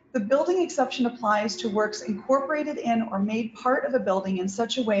 The building exception applies to works incorporated in or made part of a building in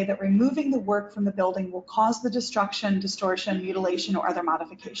such a way that removing the work from the building will cause the destruction, distortion, mutilation, or other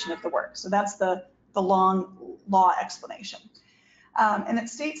modification of the work. So that's the long law explanation. And it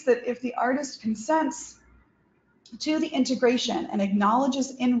states that if the artist consents to the integration and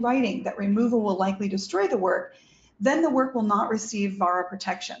acknowledges in writing that removal will likely destroy the work, then the work will not receive VARA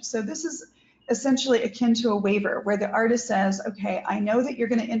protection. So this is essentially akin to a waiver where the artist says, okay, I know that you're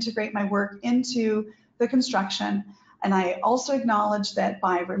going to integrate my work into the construction, and I also acknowledge that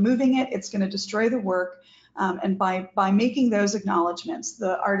by removing it, it's going to destroy the work. And by making those acknowledgements,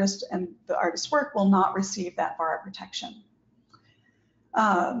 the artist and the artist's work will not receive that VARA protection.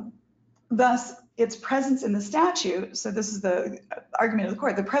 Thus, its presence in the statute, so this is the argument of the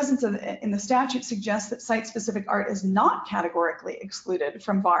court, the presence in the statute suggests that site-specific art is not categorically excluded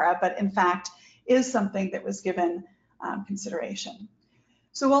from VARA, but in fact is something that was given consideration.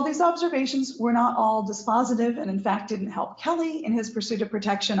 So while these observations were not all dispositive and in fact didn't help Kelly in his pursuit of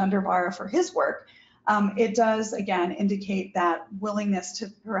protection under VARA for his work, it does again indicate that willingness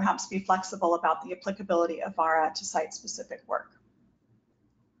to perhaps be flexible about the applicability of VARA to site-specific work.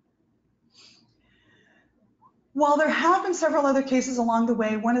 While there have been several other cases along the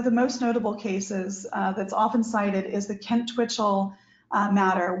way, one of the most notable cases that's often cited is the Kent Twitchell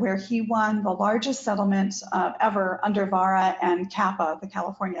matter, where he won the largest settlement ever under VARA and CAPA, the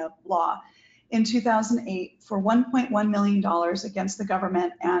California law, in 2008 for $1.1 million against the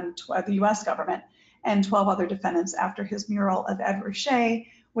government and the US government and 12 other defendants after his mural of Ed Ruscha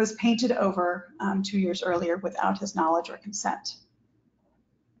was painted over 2 years earlier without his knowledge or consent.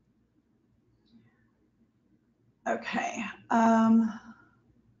 Okay, let's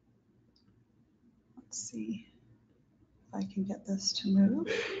see if I can get this to move.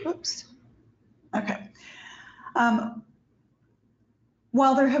 Oops. Okay.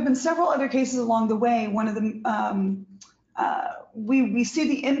 While there have been several other cases along the way, one of them, we see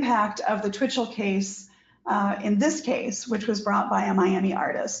the impact of the Twitchell case in this case, which was brought by a Miami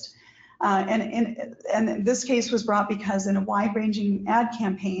artist. And this case was brought because in a wide-ranging ad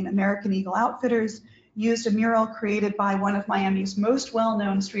campaign, American Eagle Outfitters used a mural created by one of Miami's most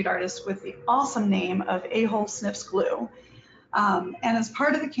well-known street artists with the awesome name of A-Hole Sniffs Glue. And as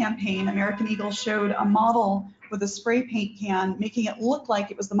part of the campaign, American Eagle showed a model with a spray paint can, making it look like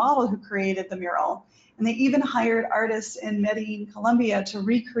it was the model who created the mural. And they even hired artists in Medellin, Colombia to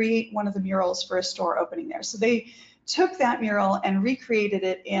recreate one of the murals for a store opening there. So they took that mural and recreated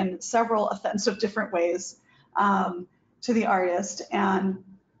it in several offensive different ways to the artist. And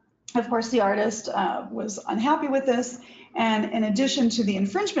of course, the artist was unhappy with this, and in addition to the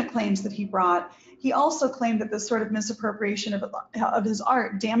infringement claims that he brought, he also claimed that this sort of misappropriation of his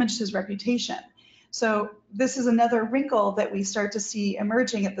art damaged his reputation. So this is another wrinkle that we start to see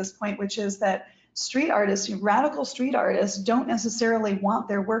emerging at this point, which is that street artists, radical street artists, don't necessarily want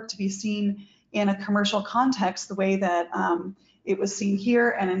their work to be seen in a commercial context the way that it was seen here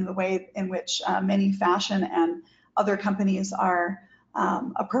and in the way in which many fashion and other companies are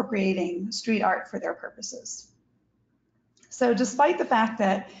appropriating street art for their purposes. So despite the fact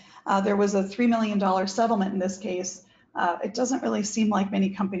that there was a $3 million settlement in this case, it doesn't really seem like many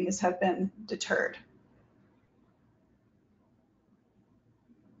companies have been deterred.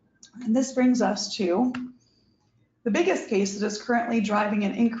 And this brings us to the biggest case that is currently driving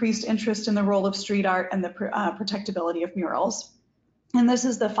an increased interest in the role of street art and the protectability of murals. And this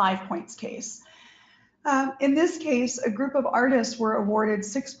is the 5 Points case. In this case, a group of artists were awarded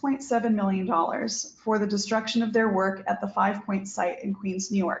 $6.7 million for the destruction of their work at the Five Point site in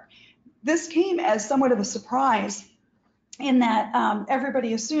Queens, New York. This came as somewhat of a surprise in that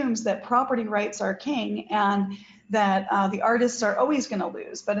everybody assumes that property rights are king and that the artists are always going to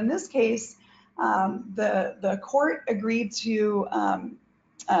lose. But in this case, the court agreed to,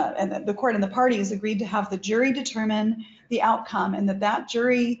 and the court and the parties agreed to have the jury determine the outcome, and that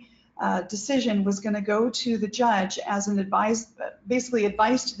jury decision was going to go to the judge as an basically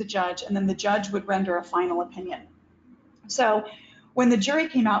advice to the judge, and then the judge would render a final opinion. So when the jury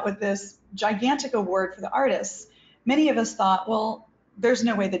came out with this gigantic award for the artists, many of us thought, well, there's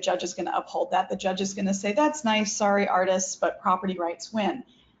no way the judge is going to uphold that. The judge is going to say, that's nice, sorry, artists, but property rights win.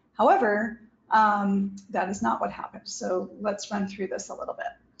 However, that is not what happened. So let's run through this a little bit.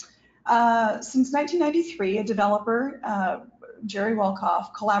 Since 1993, a developer, Jerry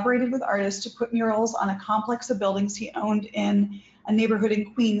Wolkoff, collaborated with artists to put murals on a complex of buildings he owned in a neighborhood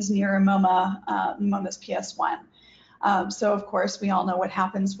in Queens near MoMA's PS1. So of course, we all know what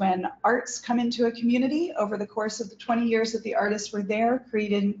happens when arts come into a community. Over the course of the 20 years that the artists were there,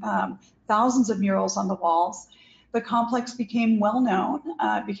 creating thousands of murals on the walls. The complex became well known,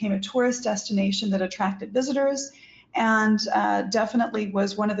 became a tourist destination that attracted visitors, and definitely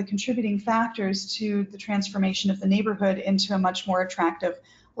was one of the contributing factors to the transformation of the neighborhood into a much more attractive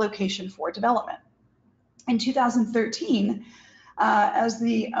location for development. In 2013, as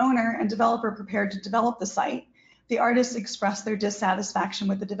the owner and developer prepared to develop the site, the artists expressed their dissatisfaction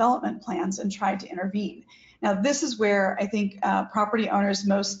with the development plans and tried to intervene. Now, this is where I think property owners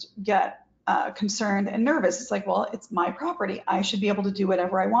most get concerned and nervous. It's like, well, it's my property. I should be able to do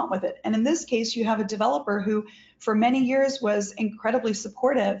whatever I want with it. And in this case, you have a developer who for many years was incredibly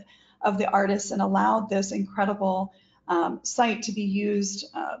supportive of the artists and allowed this incredible site to be used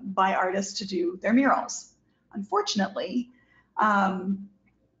by artists to do their murals. Unfortunately,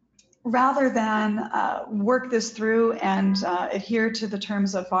 rather than work this through and adhere to the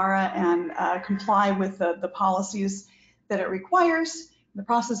terms of VARA and comply with the policies that it requires, the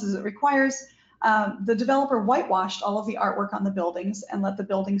processes it requires, the developer whitewashed all of the artwork on the buildings and let the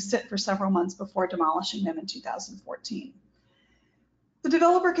buildings sit for several months before demolishing them in 2014. The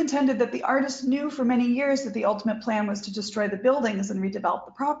developer contended that the artist knew for many years that the ultimate plan was to destroy the buildings and redevelop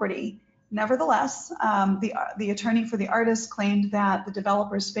the property. Nevertheless, the attorney for the artist claimed that the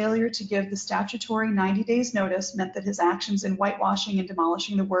developer's failure to give the statutory 90 days notice meant that his actions in whitewashing and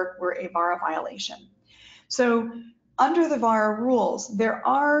demolishing the work were a VARA violation. So under the VARA rules,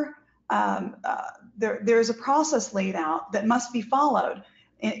 there's a process laid out that must be followed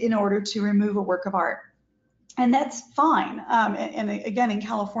in order to remove a work of art. And that's fine. And again, in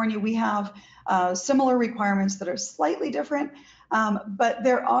California, we have similar requirements that are slightly different, but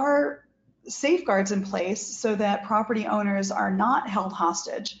there are safeguards in place so that property owners are not held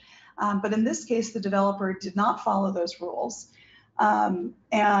hostage. But in this case, the developer did not follow those rules.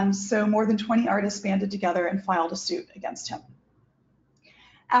 And so more than 20 artists banded together and filed a suit against him.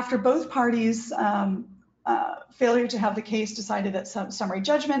 After both parties' failure to have the case decided at summary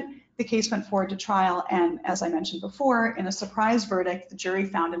judgment, the case went forward to trial, and as I mentioned before, in a surprise verdict, the jury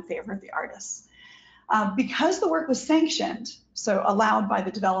found in favor of the artists. Because the work was sanctioned, so allowed by the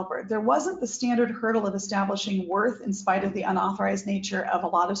developer, there wasn't the standard hurdle of establishing worth in spite of the unauthorized nature of a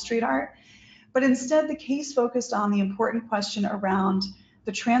lot of street art. But instead, the case focused on the important question around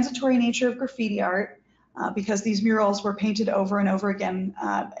the transitory nature of graffiti art, because these murals were painted over and over again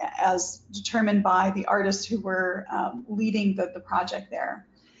as determined by the artists who were leading the project there.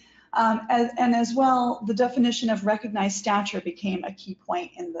 And as well, the definition of recognized stature became a key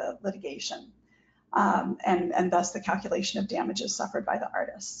point in the litigation, and thus the calculation of damages suffered by the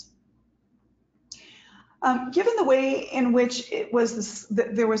artists. Given the way in which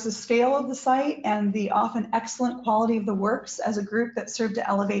there was the scale of the site and the often excellent quality of the works as a group that served to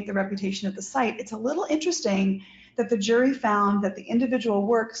elevate the reputation of the site, it's a little interesting that the jury found that the individual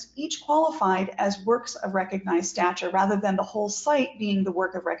works each qualified as works of recognized stature rather than the whole site being the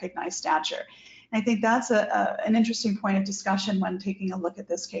work of recognized stature. And I think that's an interesting point of discussion when taking a look at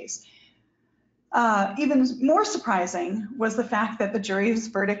this case. Even more surprising was the fact that the jury's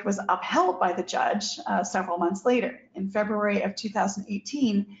verdict was upheld by the judge several months later. In February of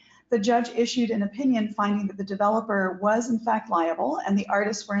 2018, the judge issued an opinion finding that the developer was in fact liable and the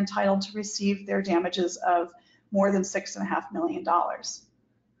artists were entitled to receive their damages of more than $6.5 million.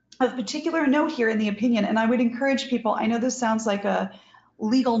 Of particular note here in the opinion, and I would encourage people, I know this sounds like a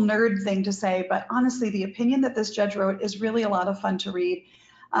legal nerd thing to say, but honestly, the opinion that this judge wrote is really a lot of fun to read.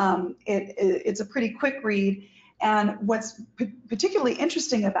 It's a pretty quick read, and what's particularly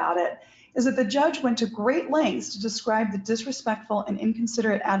interesting about it is that the judge went to great lengths to describe the disrespectful and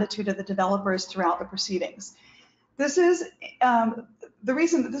inconsiderate attitude of the developers throughout the proceedings. This is the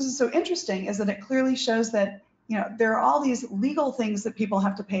reason that this is so interesting is that it clearly shows that there are all these legal things that people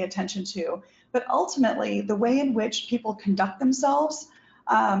have to pay attention to, but ultimately the way in which people conduct themselves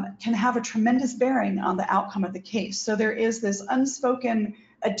can have a tremendous bearing on the outcome of the case. So there is this unspoken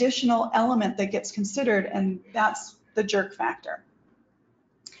additional element that gets considered, and that's the jerk factor.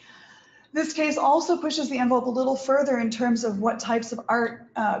 This case also pushes the envelope a little further in terms of what types of art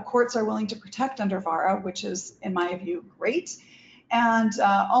courts are willing to protect under VARA, which is, in my view, great, and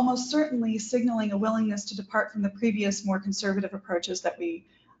almost certainly signaling a willingness to depart from the previous more conservative approaches that we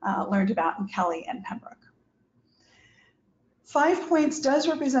learned about in Kelly and Pembroke. 5 Points does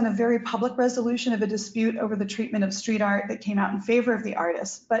represent a very public resolution of a dispute over the treatment of street art that came out in favor of the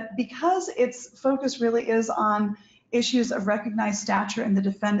artist, but because its focus really is on issues of recognized stature and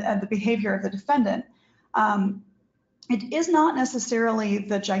the behavior of the defendant, it is not necessarily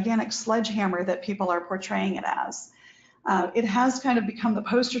the gigantic sledgehammer that people are portraying it as. It has kind of become the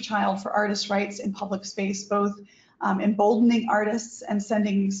poster child for artists' rights in public space, both emboldening artists and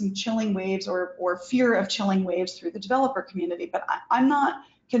sending some chilling waves or fear of chilling waves through the developer community. But I'm not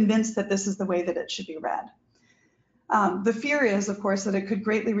convinced that this is the way that it should be read. The fear is, of course, that it could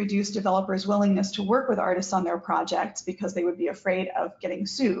greatly reduce developers' willingness to work with artists on their projects because they would be afraid of getting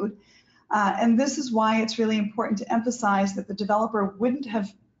sued. And this is why it's really important to emphasize that the developer wouldn't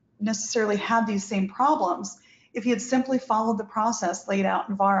have necessarily had these same problems if he had simply followed the process laid out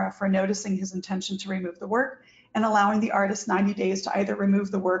in VARA for noticing his intention to remove the work and allowing the artist 90 days to either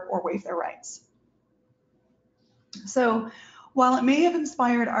remove the work or waive their rights. So while it may have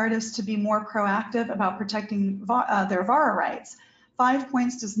inspired artists to be more proactive about protecting their VARA rights, 5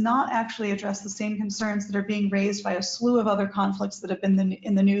 Points does not actually address the same concerns that are being raised by a slew of other conflicts that have been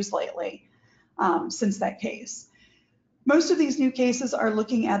in the news lately since that case. Most of these new cases are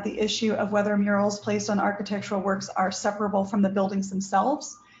looking at the issue of whether murals placed on architectural works are separable from the buildings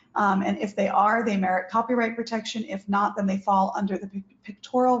themselves. And if they are, they merit copyright protection. If not, then they fall under the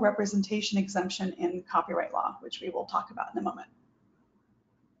pictorial representation exemption in copyright law, which we will talk about in a moment.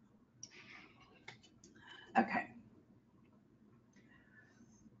 Okay.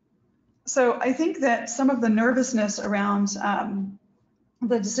 So I think that some of the nervousness around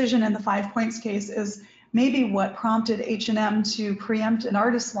the decision in the 5 Points case is maybe what prompted H&M to preempt an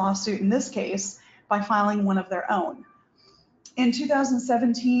artist lawsuit in this case by filing one of their own. In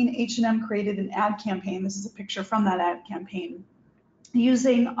 2017, H&M created an ad campaign. This is a picture from that ad campaign,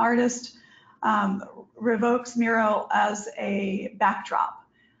 using artist Revok's mural as a backdrop.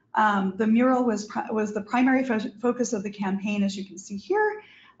 The mural was the primary focus of the campaign, as you can see here.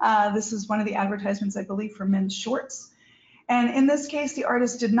 This is one of the advertisements, I believe, for men's shorts. And in this case, the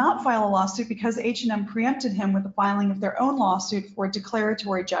artist did not file a lawsuit because H&M preempted him with the filing of their own lawsuit for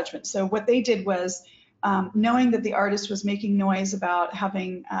declaratory judgment. So what they did was, knowing that the artist was making noise about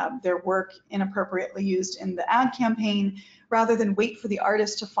having their work inappropriately used in the ad campaign, rather than wait for the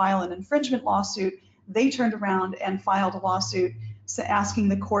artist to file an infringement lawsuit, they turned around and filed a lawsuit asking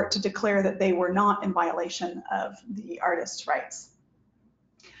the court to declare that they were not in violation of the artist's rights.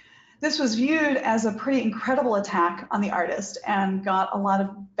 This was viewed as a pretty incredible attack on the artist and got a lot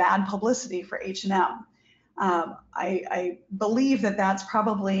of bad publicity for H&M. I believe that that's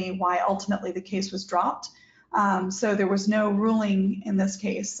probably why ultimately the case was dropped. So there was no ruling in this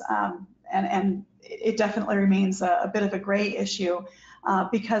case, and it definitely remains a bit of a gray issue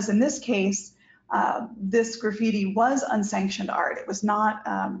because in this case, this graffiti was unsanctioned art. It was not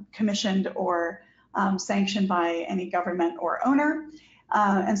commissioned or sanctioned by any government or owner.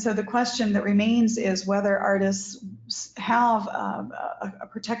 And so the question that remains is whether artists have a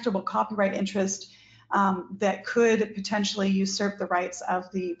protectable copyright interest that could potentially usurp the rights of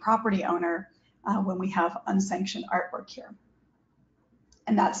the property owner when we have unsanctioned artwork here.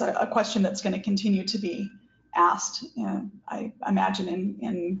 And that's a question that's going to continue to be asked, I imagine,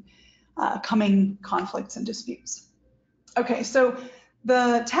 in coming conflicts and disputes. Okay, so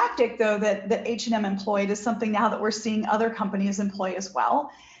the tactic, though, that H&M employed is something now that we're seeing other companies employ as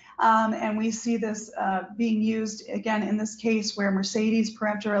well. And we see this being used, again, in this case where Mercedes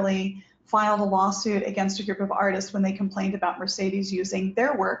peremptorily filed a lawsuit against a group of artists when they complained about Mercedes using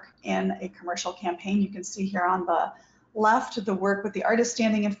their work in a commercial campaign. You can see here on the left the work with the artist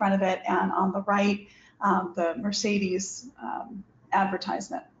standing in front of it, and on the right, the Mercedes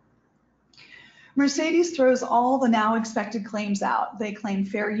advertisement. Mercedes throws all the now expected claims out. They claim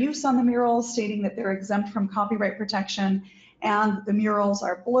fair use on the murals, stating that they're exempt from copyright protection, and the murals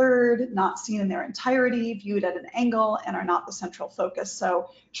are blurred, not seen in their entirety, viewed at an angle, and are not the central focus. So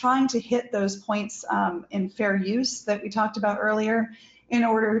trying to hit those points in fair use that we talked about earlier in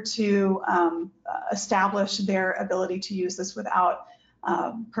order to establish their ability to use this without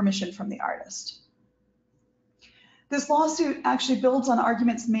permission from the artist. This lawsuit actually builds on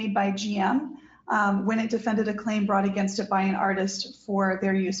arguments made by GM when it defended a claim brought against it by an artist for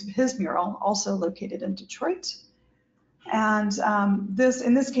their use of his mural, also located in Detroit. And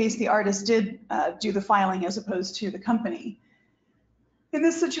in this case, the artist did do the filing as opposed to the company. In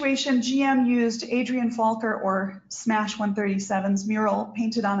this situation, GM used Adrian Falker, or Smash 137's mural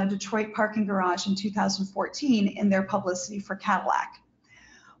painted on a Detroit parking garage in 2014 in their publicity for Cadillac.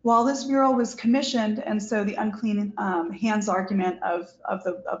 While this mural was commissioned, and so the unclean hands argument of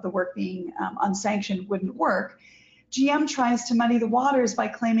the work being unsanctioned wouldn't work, GM tries to muddy the waters by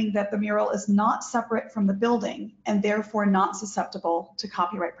claiming that the mural is not separate from the building and therefore not susceptible to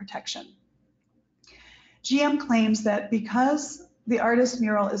copyright protection. GM claims that because the artist's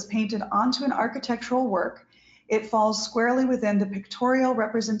mural is painted onto an architectural work, it falls squarely within the pictorial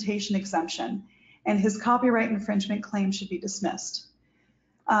representation exemption, and his copyright infringement claim should be dismissed.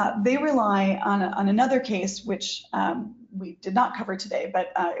 They rely on another case, which we did not cover today,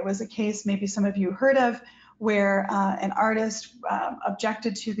 but it was a case maybe some of you heard of, where an artist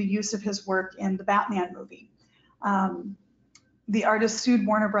objected to the use of his work in the Batman movie. The artist sued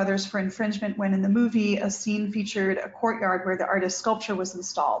Warner Brothers for infringement when in the movie a scene featured a courtyard where the artist's sculpture was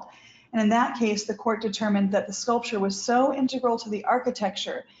installed. And in that case, the court determined that the sculpture was so integral to the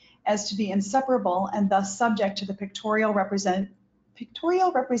architecture as to be inseparable and thus subject to the pictorial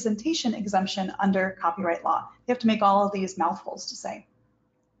representation exemption under copyright law. You have to make all of these mouthfuls to say.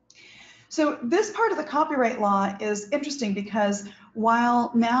 So this part of the copyright law is interesting because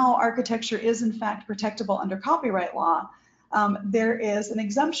while now architecture is in fact protectable under copyright law, there is an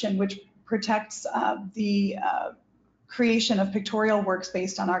exemption which protects the creation of pictorial works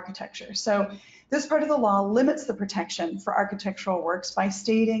based on architecture. So this part of the law limits the protection for architectural works by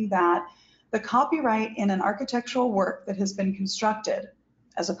stating that the copyright in an architectural work that has been constructed,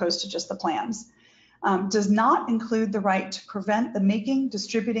 as opposed to just the plans, does not include the right to prevent the making,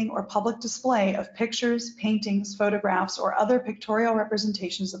 distributing, or public display of pictures, paintings, photographs, or other pictorial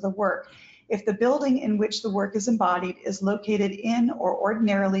representations of the work if the building in which the work is embodied is located in or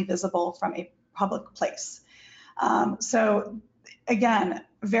ordinarily visible from a public place. So again,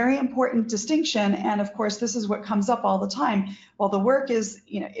 very important distinction, and of course this is what comes up all the time. Well, the work is,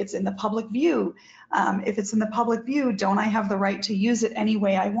 it's in the public view. If it's in the public view, don't I have the right to use it any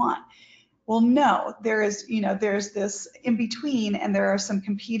way I want? Well, no, there's this in between, and there are some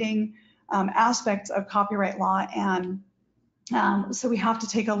competing aspects of copyright law, and so we have to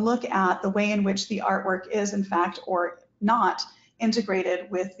take a look at the way in which the artwork is in fact or not integrated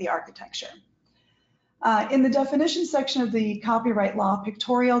with the architecture. In the definition section of the copyright law,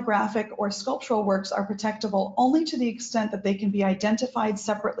 pictorial, graphic, or sculptural works are protectable only to the extent that they can be identified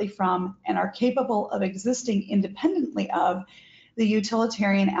separately from and are capable of existing independently of the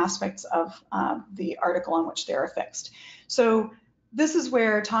utilitarian aspects of the article on which they're affixed. So this is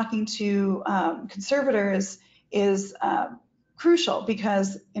where talking to conservators is crucial,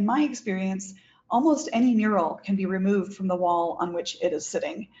 because in my experience, almost any mural can be removed from the wall on which it is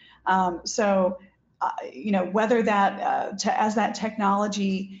sitting. Whether that, as that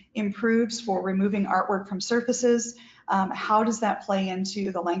technology improves for removing artwork from surfaces, how does that play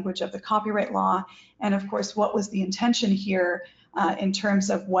into the language of the copyright law? And of course, what was the intention here in terms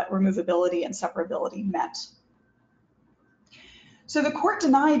of what removability and separability meant? So the court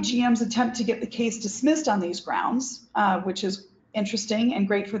denied GM's attempt to get the case dismissed on these grounds, which is interesting and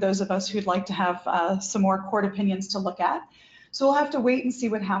great for those of us who'd like to have some more court opinions to look at. So we'll have to wait and see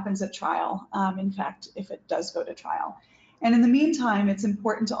what happens at trial, in fact, if it does go to trial. And in the meantime, it's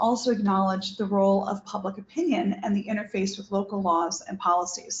important to also acknowledge the role of public opinion and the interface with local laws and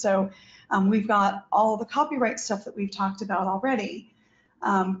policies. So we've got all the copyright stuff that we've talked about already,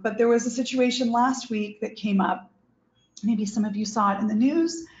 but there was a situation last week that came up. Maybe some of you saw it in the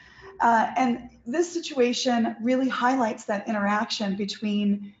news. And this situation really highlights that interaction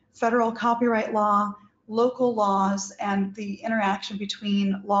between federal copyright law, local laws, and the interaction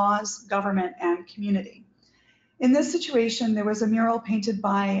between laws, government, and community. In this situation, there was a mural painted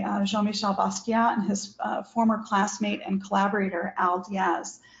by Jean-Michel Basquiat and his former classmate and collaborator, Al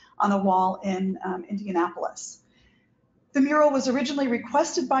Diaz, on a wall in Indianapolis. The mural was originally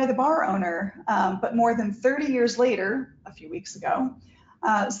requested by the bar owner, but more than 30 years later, a few weeks ago,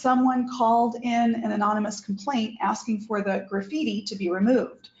 someone called in an anonymous complaint asking for the graffiti to be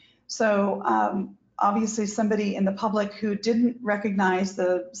removed. So obviously somebody in the public who didn't recognize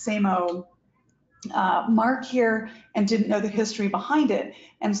the SAMO mark here and didn't know the history behind it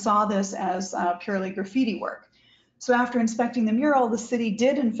and saw this as purely graffiti work. So after inspecting the mural, the city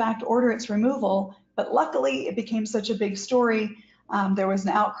did in fact order its removal, but luckily it became such a big story. There was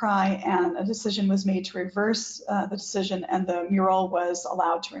an outcry and a decision was made to reverse the decision, and the mural was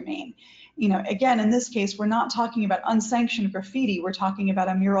allowed to remain. You know, again, in this case, we're not talking about unsanctioned graffiti. We're talking about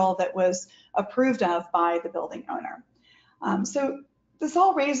a mural that was approved of by the building owner. So this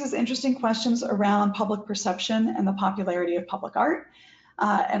all raises interesting questions around public perception and the popularity of public art,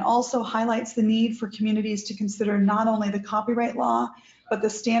 and also highlights the need for communities to consider not only the copyright law, but the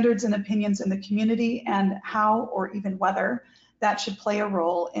standards and opinions in the community and how, or even whether, that should play a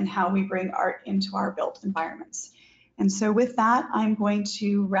role in how we bring art into our built environments. And so with that, I'm going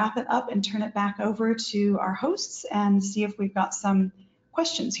to wrap it up and turn it back over to our hosts and see if we've got some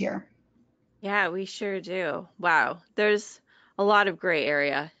questions here. Yeah, we sure do. Wow, there's a lot of gray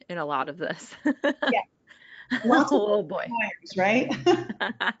area in a lot of this. Yeah, lots of Oh boy. wires, right?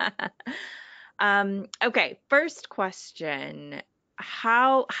 Okay, first question.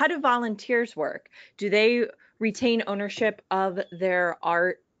 How do volunteers work? Do they retain ownership of their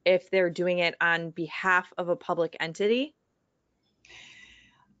art if they're doing it on behalf of a public entity?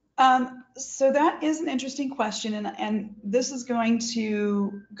 So that is an interesting question, and this is going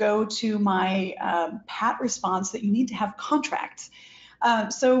to go to my pat response that you need to have contracts.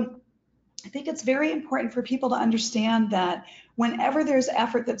 So I think it's very important for people to understand that whenever there's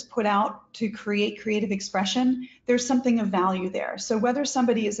effort that's put out to create creative expression, there's something of value there. So whether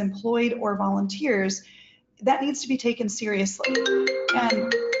somebody is employed or volunteers, that needs to be taken seriously.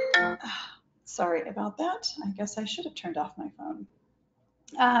 And sorry about that. I guess I should have turned off my phone.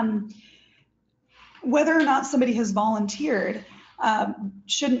 Whether or not somebody has volunteered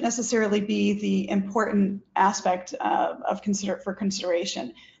shouldn't necessarily be the important aspect for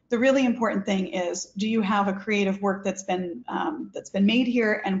consideration. The really important thing is, do you have a creative work that's been made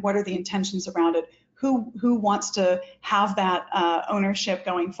here, and what are the intentions around it? Who wants to have that ownership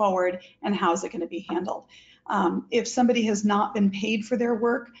going forward, and how is it going to be handled? If somebody has not been paid for their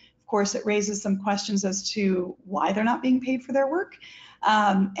work, of course, it raises some questions as to why they're not being paid for their work.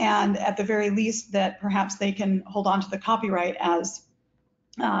 And at the very least, that perhaps they can hold on to the copyright as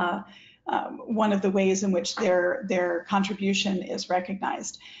one of the ways in which their contribution is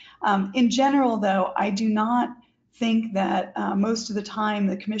recognized. In general, though, I do not think that most of the time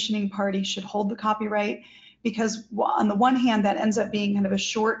the commissioning party should hold the copyright, because on the one hand, that ends up being kind of a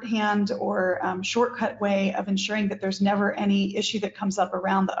shorthand or shortcut way of ensuring that there's never any issue that comes up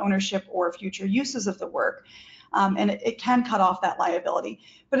around the ownership or future uses of the work. And it can cut off that liability.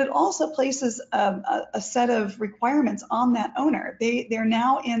 But it also places a set of requirements on that owner. They're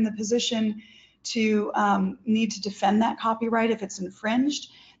now in the position to need to defend that copyright if it's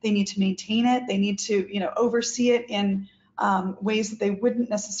infringed. They need to maintain it. They need to, oversee it in ways that they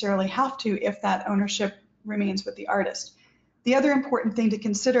wouldn't necessarily have to if that ownership remains with the artist. The other important thing to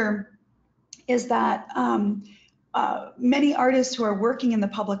consider is that many artists who are working in the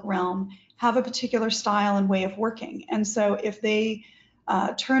public realm have a particular style and way of working. And so if they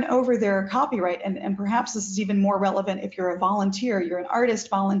turn over their copyright, and perhaps this is even more relevant if you're a volunteer, you're an artist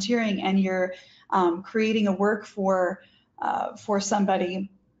volunteering and you're creating a work for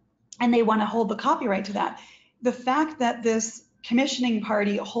somebody, and they want to hold the copyright to that. The fact that this commissioning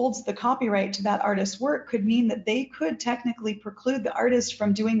party holds the copyright to that artist's work could mean that they could technically preclude the artist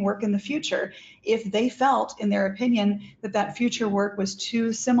from doing work in the future if they felt, in their opinion, that that future work was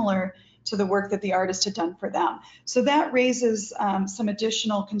too similar to the work that the artist had done for them. So that raises some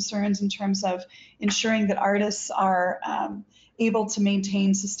additional concerns in terms of ensuring that artists are able to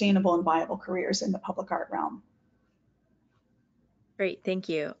maintain sustainable and viable careers in the public art realm. Great, thank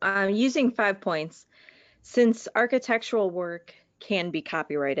you. Using 5 points, since architectural work can be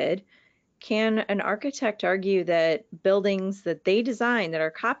copyrighted, can an architect argue that buildings that they design that are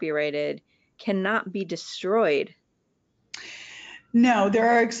copyrighted cannot be destroyed? No, there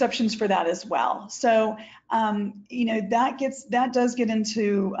are exceptions for that as well. So, that does get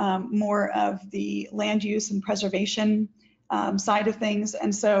into more of the land use and preservation side of things.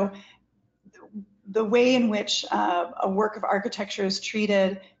 And so the way in which a work of architecture is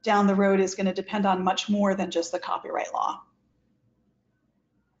treated down the road is going to depend on much more than just the copyright law.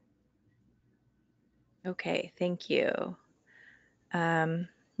 Okay, thank you.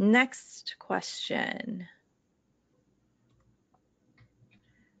 Next question.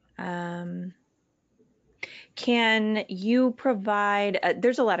 Can you provide,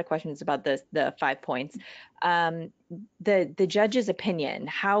 there's a lot of questions about the 5 points. the judge's opinion,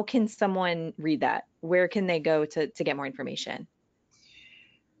 how can someone read that? Where can they go to get more information?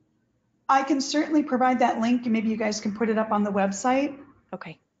 I can certainly provide that link, and maybe you guys can put it up on the website.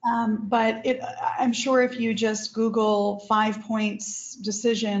 Okay. But I'm sure if you just Google 5 points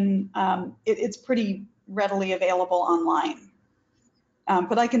decision, it's pretty readily available online.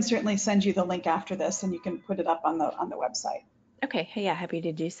 But I can certainly send you the link after this, and you can put it up on the website. Okay, yeah, happy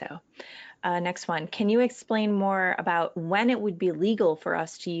to do so. Next one, can you explain more about when it would be legal for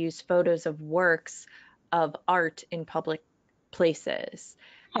us to use photos of works of art in public places?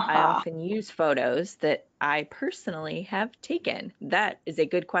 I often use photos that I personally have taken. That is a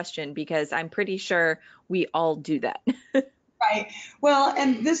good question because I'm pretty sure we all do that. Right. Well,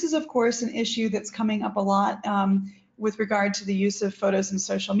 and this is, of course, an issue that's coming up a lot with regard to the use of photos in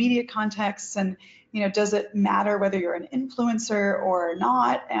social media contexts. And, does it matter whether you're an influencer or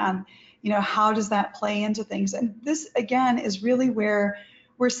not? And, how does that play into things? And this, again, is really where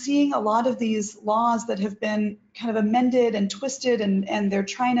we're seeing a lot of these laws that have been kind of amended and twisted, and they're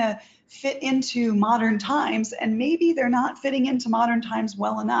trying to fit into modern times. And maybe they're not fitting into modern times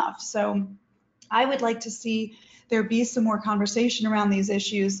well enough. So I would like to see there be some more conversation around these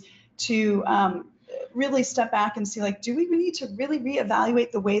issues to really step back and see, like, do we need to really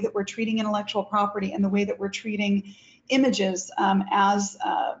reevaluate the way that we're treating intellectual property and the way that we're treating images as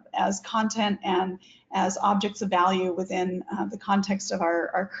content and as objects of value within the context of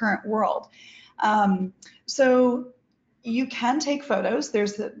our current world. So you can take photos.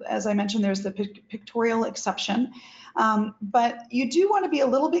 As I mentioned, there's the pictorial exception. But you do want to be a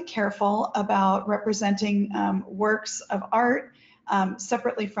little bit careful about representing works of art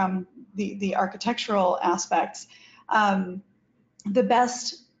separately from the architectural aspects. The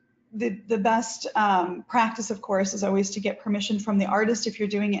best practice, of course, is always to get permission from the artist if you're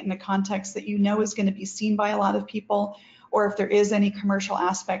doing it in a context that is going to be seen by a lot of people, or if there is any commercial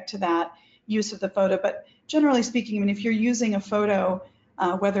aspect to that use of the photo. But generally speaking, I mean, if you're using a photo,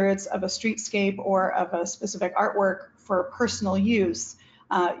 whether it's of a streetscape or of a specific artwork for personal use,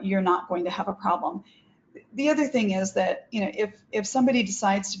 you're not going to have a problem. The other thing is that, if somebody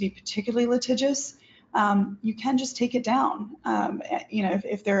decides to be particularly litigious, you can just take it down.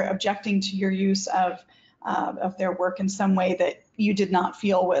 If they're objecting to your use of their work in some way that you did not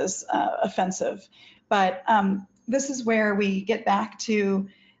feel was offensive. But this is where we get back to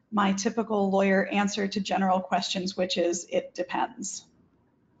my typical lawyer answer to general questions, which is, it depends.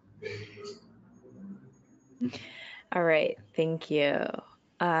 All right, thank you.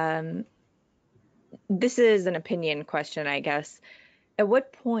 This is an opinion question, I guess. At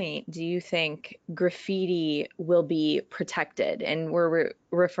what point do you think graffiti will be protected? And we're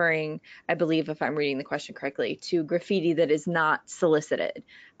referring, I believe, if I'm reading the question correctly, to graffiti that is not solicited.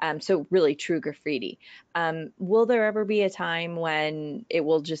 So really true graffiti. Will there ever be a time when it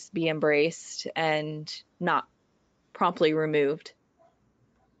will just be embraced and not promptly removed?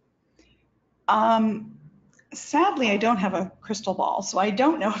 Sadly, I don't have a crystal ball, so I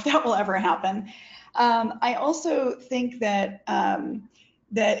don't know if that will ever happen. I also think that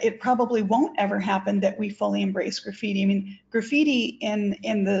that it probably won't ever happen that we fully embrace graffiti. I mean, graffiti in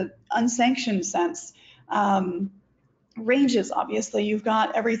the unsanctioned sense ranges, obviously. You've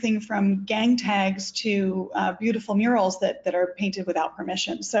got everything from gang tags to beautiful murals that are painted without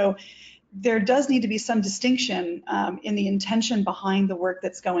permission. So there does need to be some distinction in the intention behind the work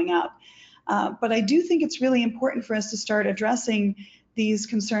that's going up. But I do think it's really important for us to start addressing these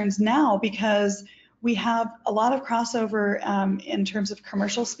concerns now, because we have a lot of crossover in terms of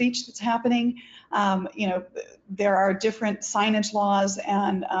commercial speech that's happening. There are different signage laws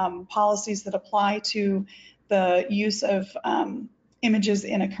and policies that apply to the use of images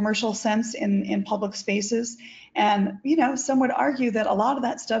in a commercial sense in public spaces. And, some would argue that a lot of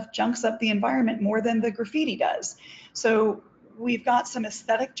that stuff junks up the environment more than the graffiti does. So we've got some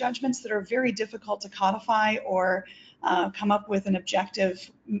aesthetic judgments that are very difficult to codify or come up with an objective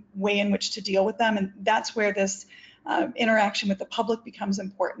way in which to deal with them. And that's where this interaction with the public becomes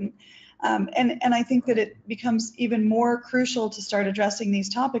important. And I think that it becomes even more crucial to start addressing these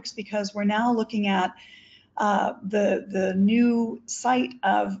topics, because we're now looking at the new site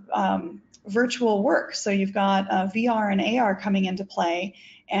of virtual work. So you've got VR and AR coming into play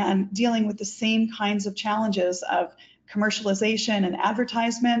and dealing with the same kinds of challenges of commercialization and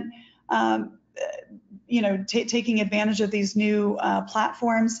advertisement, taking advantage of these new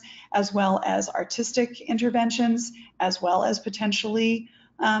platforms, as well as artistic interventions, as well as potentially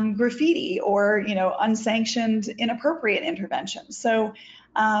graffiti or unsanctioned inappropriate interventions. So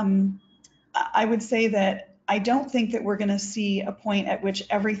I would say that I don't think that we're going to see a point at which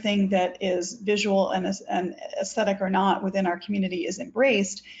everything that is visual and aesthetic or not within our community is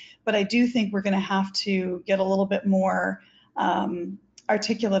embraced, but I do think we're going to have to get a little bit more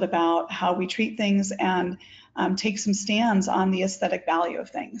articulate about how we treat things and take some stands on the aesthetic value of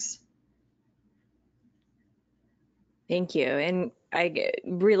things. Thank you. And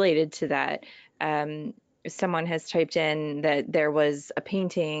related to that, someone has typed in that there was a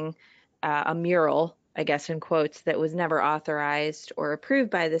painting, a mural, I guess in quotes, that was never authorized or approved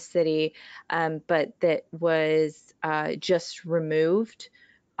by the city, but that was just removed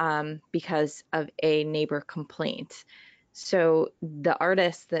because of a neighbor complaint. So the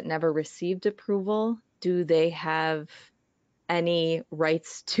artists that never received approval, do they have any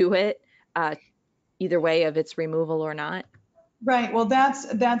rights to it, either way of its removal or not? Right. Well,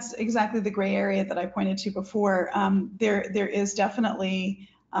 that's exactly the gray area that I pointed to before. There is definitely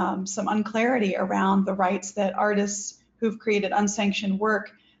some unclarity around the rights that artists who've created unsanctioned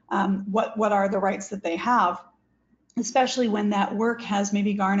work, what are the rights that they have, especially when that work has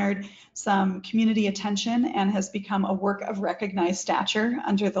maybe garnered some community attention and has become a work of recognized stature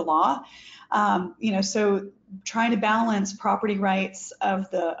under the law. So trying to balance property rights of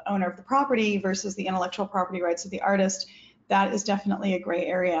the owner of the property versus the intellectual property rights of the artist, that is definitely a gray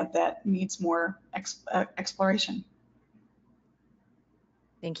area that needs more exploration.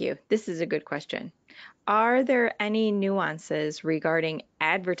 Thank you. This is a good question. Are there any nuances regarding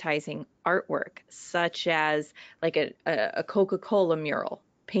advertising artwork, such as like a Coca-Cola mural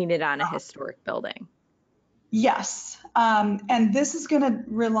painted on a historic building? Yes, and this is going to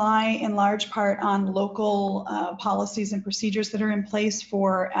rely in large part on local policies and procedures that are in place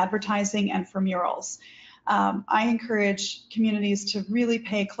for advertising and for murals. I encourage communities to really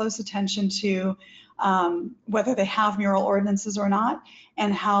pay close attention to whether they have mural ordinances or not,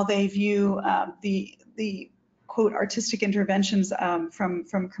 and how they view the quote artistic interventions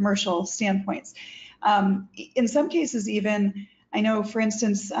from commercial standpoints. In some cases, even I know, for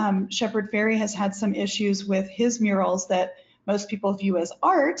instance, Shepherd Ferry has had some issues with his murals that most people view as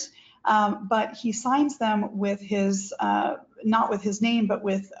art, but he signs them with his, not with his name, but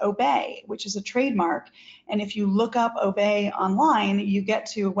with Obey, which is a trademark. And if you look up Obey online, you get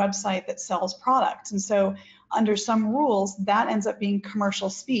to a website that sells products. And so under some rules, that ends up being commercial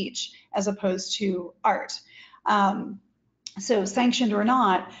speech as opposed to art. So sanctioned or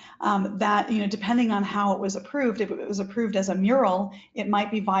not, that, depending on how it was approved, if it was approved as a mural, it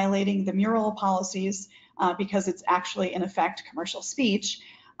might be violating the mural policies because it's actually in effect commercial speech.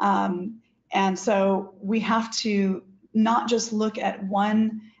 And so we have to not just look at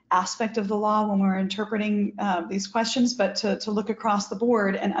one aspect of the law when we're interpreting these questions, but to look across the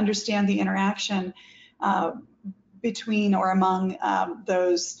board and understand the interaction between or among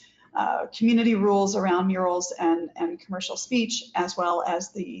those community rules around murals and commercial speech, as well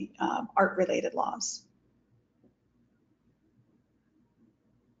as the art-related laws.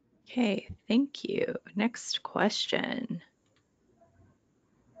 Okay, thank you. Next question.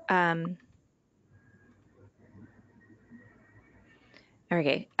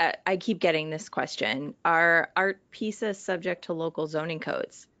 Okay, I keep getting this question. Are art pieces subject to local zoning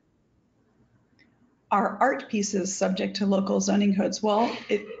codes? Are art pieces subject to local zoning codes? Well,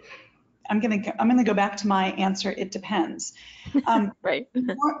 I'm gonna go back to my answer. It depends. Right.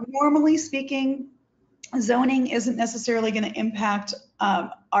 Normally speaking, zoning isn't necessarily going to impact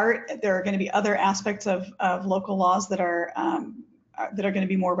art. There are going to be other aspects of local laws that are going to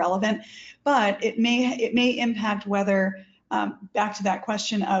be more relevant, but it may impact whether back to that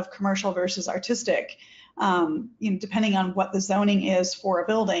question of commercial versus artistic. Depending on what the zoning is for a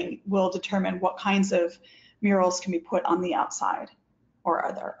building, will determine what kinds of murals can be put on the outside or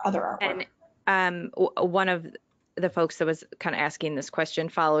other artwork. And one of the folks that was kind of asking this question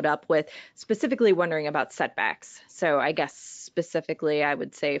followed up with specifically wondering about setbacks. So I guess specifically I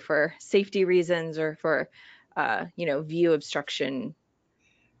would say for safety reasons or for, view obstruction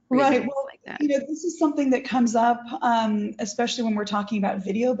reasons, right. Well, like that. This is something that comes up, especially when we're talking about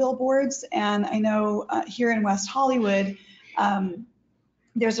video billboards. And I know here in West Hollywood,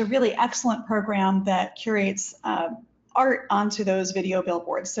 there's a really excellent program that curates art onto those video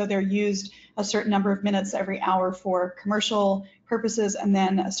billboards. So they're used a certain number of minutes every hour for commercial purposes, and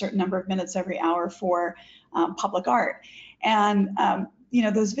then a certain number of minutes every hour for public art. And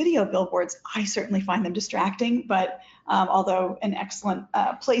those video billboards, I certainly find them distracting, but although an excellent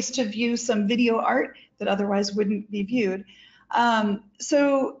place to view some video art that otherwise wouldn't be viewed.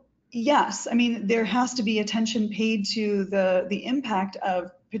 So yes, I mean, there has to be attention paid to the impact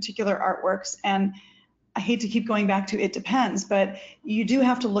of particular artworks. And I hate to keep going back to it depends, but you do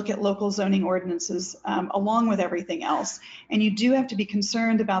have to look at local zoning ordinances along with everything else. And you do have to be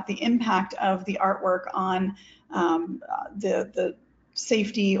concerned about the impact of the artwork on the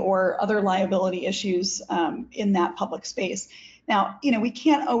safety or other liability issues in that public space. Now, we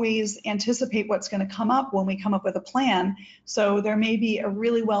can't always anticipate what's going to come up when we come up with a plan. So there may be a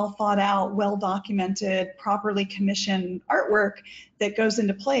really well thought out, well documented, properly commissioned artwork that goes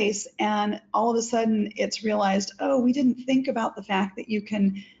into place. And all of a sudden it's realized, oh, we didn't think about the fact that you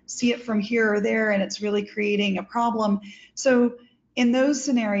can see it from here or there, and it's really creating a problem. So in those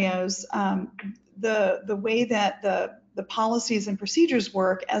scenarios, the way that the policies and procedures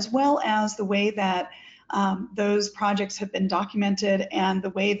work, as well as the way that those projects have been documented and the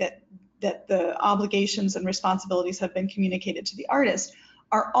way that the obligations and responsibilities have been communicated to the artist,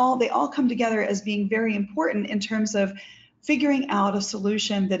 they all come together as being very important in terms of figuring out a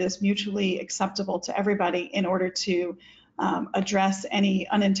solution that is mutually acceptable to everybody in order to address any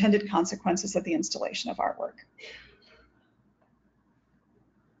unintended consequences of the installation of artwork.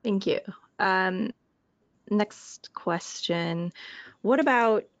 Thank you. Next question. What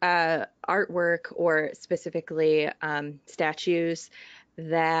about artwork, or specifically statues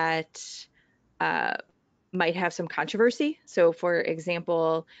that might have some controversy? So for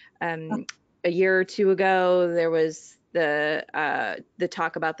example, a year or two ago, there was the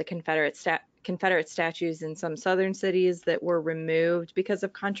talk about the Confederate statues in some southern cities that were removed because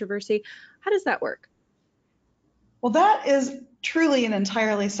of controversy. How does that work? Well, that is truly an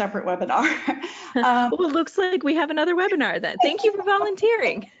entirely separate webinar. Well, it looks like we have another webinar then. Thank you for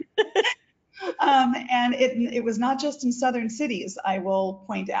volunteering. And it was not just in southern cities, I will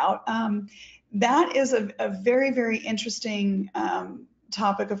point out. That is a very, very interesting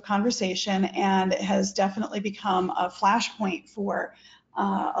topic of conversation, and it has definitely become a flashpoint for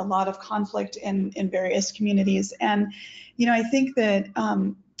a lot of conflict in various communities. And, I think that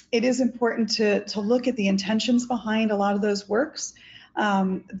it is important to look at the intentions behind a lot of those works,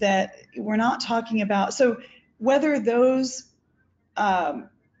 that we're not talking about. So whether those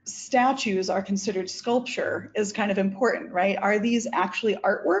statues are considered sculpture is kind of important, right? Are these actually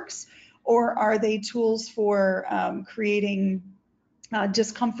artworks, or are they tools for creating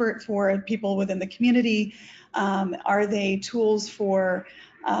discomfort for people within the community? Are they tools for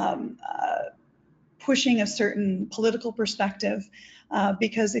pushing a certain political perspective?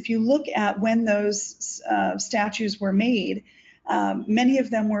 Because if you look at when those statues were made, many of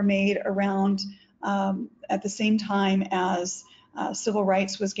them were made around at the same time as civil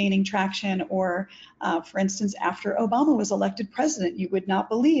rights was gaining traction, or for instance, after Obama was elected president. You would not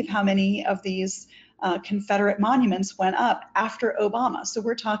believe how many of these Confederate monuments went up after Obama. So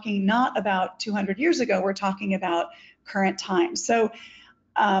we're talking not about 200 years ago, we're talking about current times. So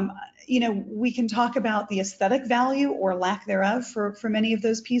we can talk about the aesthetic value or lack thereof for many of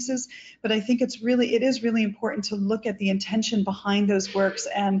those pieces, but I think it is really important to look at the intention behind those works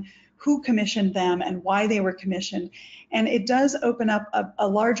and who commissioned them and why they were commissioned. And it does open up a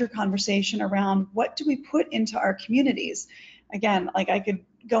larger conversation around what do we put into our communities. Again, like I could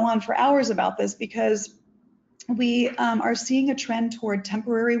go on for hours about this, because we are seeing a trend toward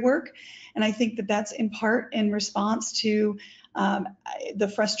temporary work. And I think that that's in part in response to the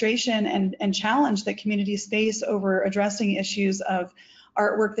frustration and challenge that communities face over addressing issues of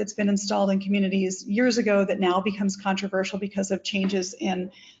artwork that's been installed in communities years ago that now becomes controversial because of changes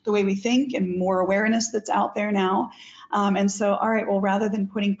in the way we think and more awareness that's out there now. And so, all right, well, rather than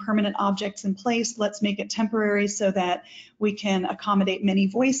putting permanent objects in place, let's make it temporary so that we can accommodate many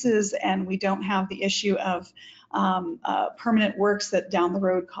voices and we don't have the issue of permanent works that down the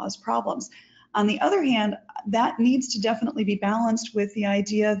road cause problems. On the other hand, that needs to definitely be balanced with the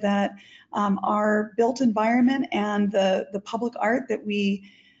idea that our built environment and the public art that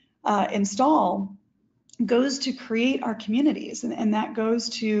we install goes to create our communities, and that goes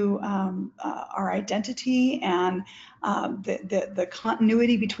to our identity and the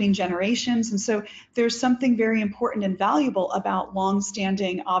continuity between generations. And so there's something very important and valuable about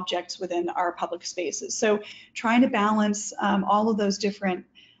long-standing objects within our public spaces. So trying to balance all of those different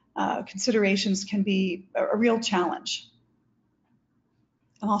considerations can be a real challenge.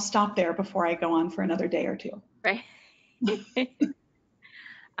 And I'll stop there before I go on for another day or two. Right.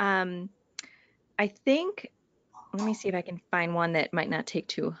 I think, let me see if I can find one that might not take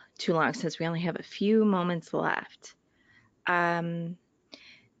too long, since we only have a few moments left.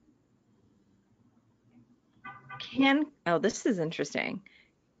 This is interesting.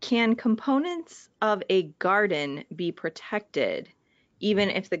 Can components of a garden be protected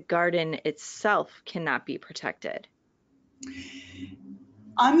even if the garden itself cannot be protected?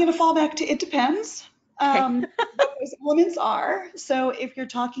 I'm going to fall back to it depends. what those elements are. So if you're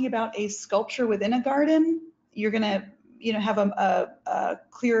talking about a sculpture within a garden, you're going to have a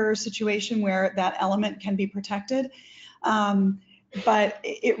clearer situation where that element can be protected. But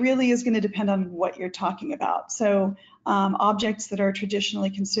it really is going to depend on what you're talking about. So objects that are traditionally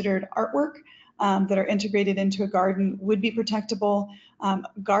considered artwork that are integrated into a garden would be protectable.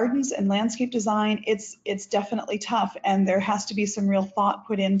 Gardens and landscape design, it's definitely tough, and there has to be some real thought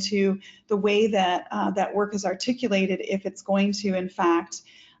put into the way that that work is articulated if it's going to, in fact,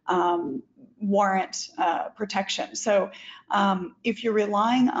 warrant protection. So if you're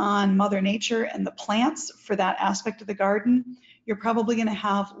relying on Mother Nature and the plants for that aspect of the garden, you're probably going to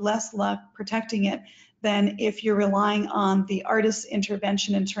have less luck protecting it than if you're relying on the artist's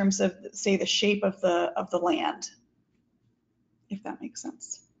intervention in terms of, say, the shape of the land, if that makes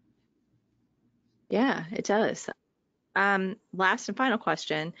sense. Yeah, it does. Last and final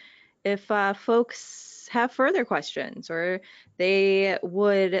question. If folks have further questions or they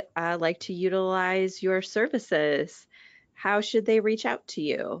would like to utilize your services, how should they reach out to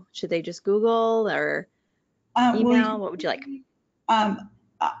you? Should they just Google or email? What would you like?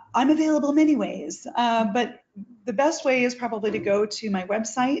 I'm available in many ways, but the best way is probably to go to my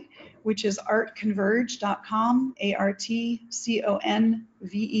website, which is artconverge.com,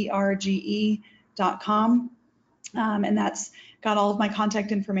 artconverge.com. And that's got all of my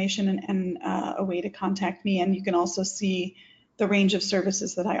contact information and a way to contact me. And you can also see the range of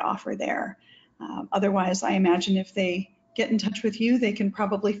services that I offer there. Otherwise, I imagine if they get in touch with you, they can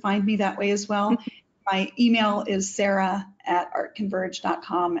probably find me that way as well. My email is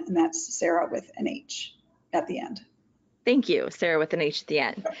sarah@artconverge.com, and that's Sarah with an H at the end. Thank you, Sarah with an H at the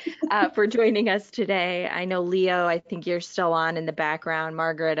end, for joining us today. I know Leo, I think you're still on in the background.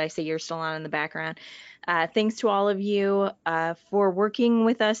 Margaret, I see you're still on in the background. Thanks to all of you for working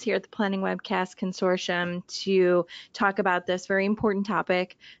with us here at the Planning Webcast Consortium to talk about this very important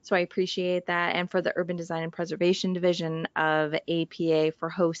topic. So I appreciate that. And for the Urban Design and Preservation Division of APA for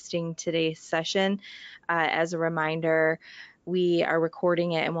hosting today's session. As a reminder, we are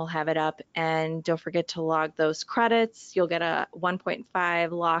recording it and we'll have it up. And don't forget to log those credits. You'll get a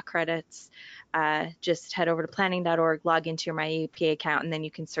 1.5 law credits. Just head over to planning.org, log into your MyAPA account, and then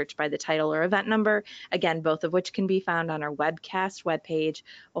you can search by the title or event number. Again, both of which can be found on our webcast webpage,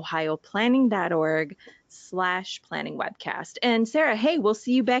 ohioplanning.org/planning webcast. And Sarah, hey, we'll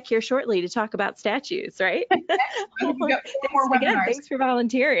see you back here shortly to talk about statutes, right? Thanks for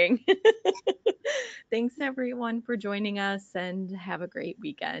volunteering. Thanks everyone for joining us, and have a great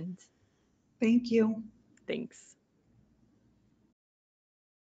weekend. Thank you. Thanks.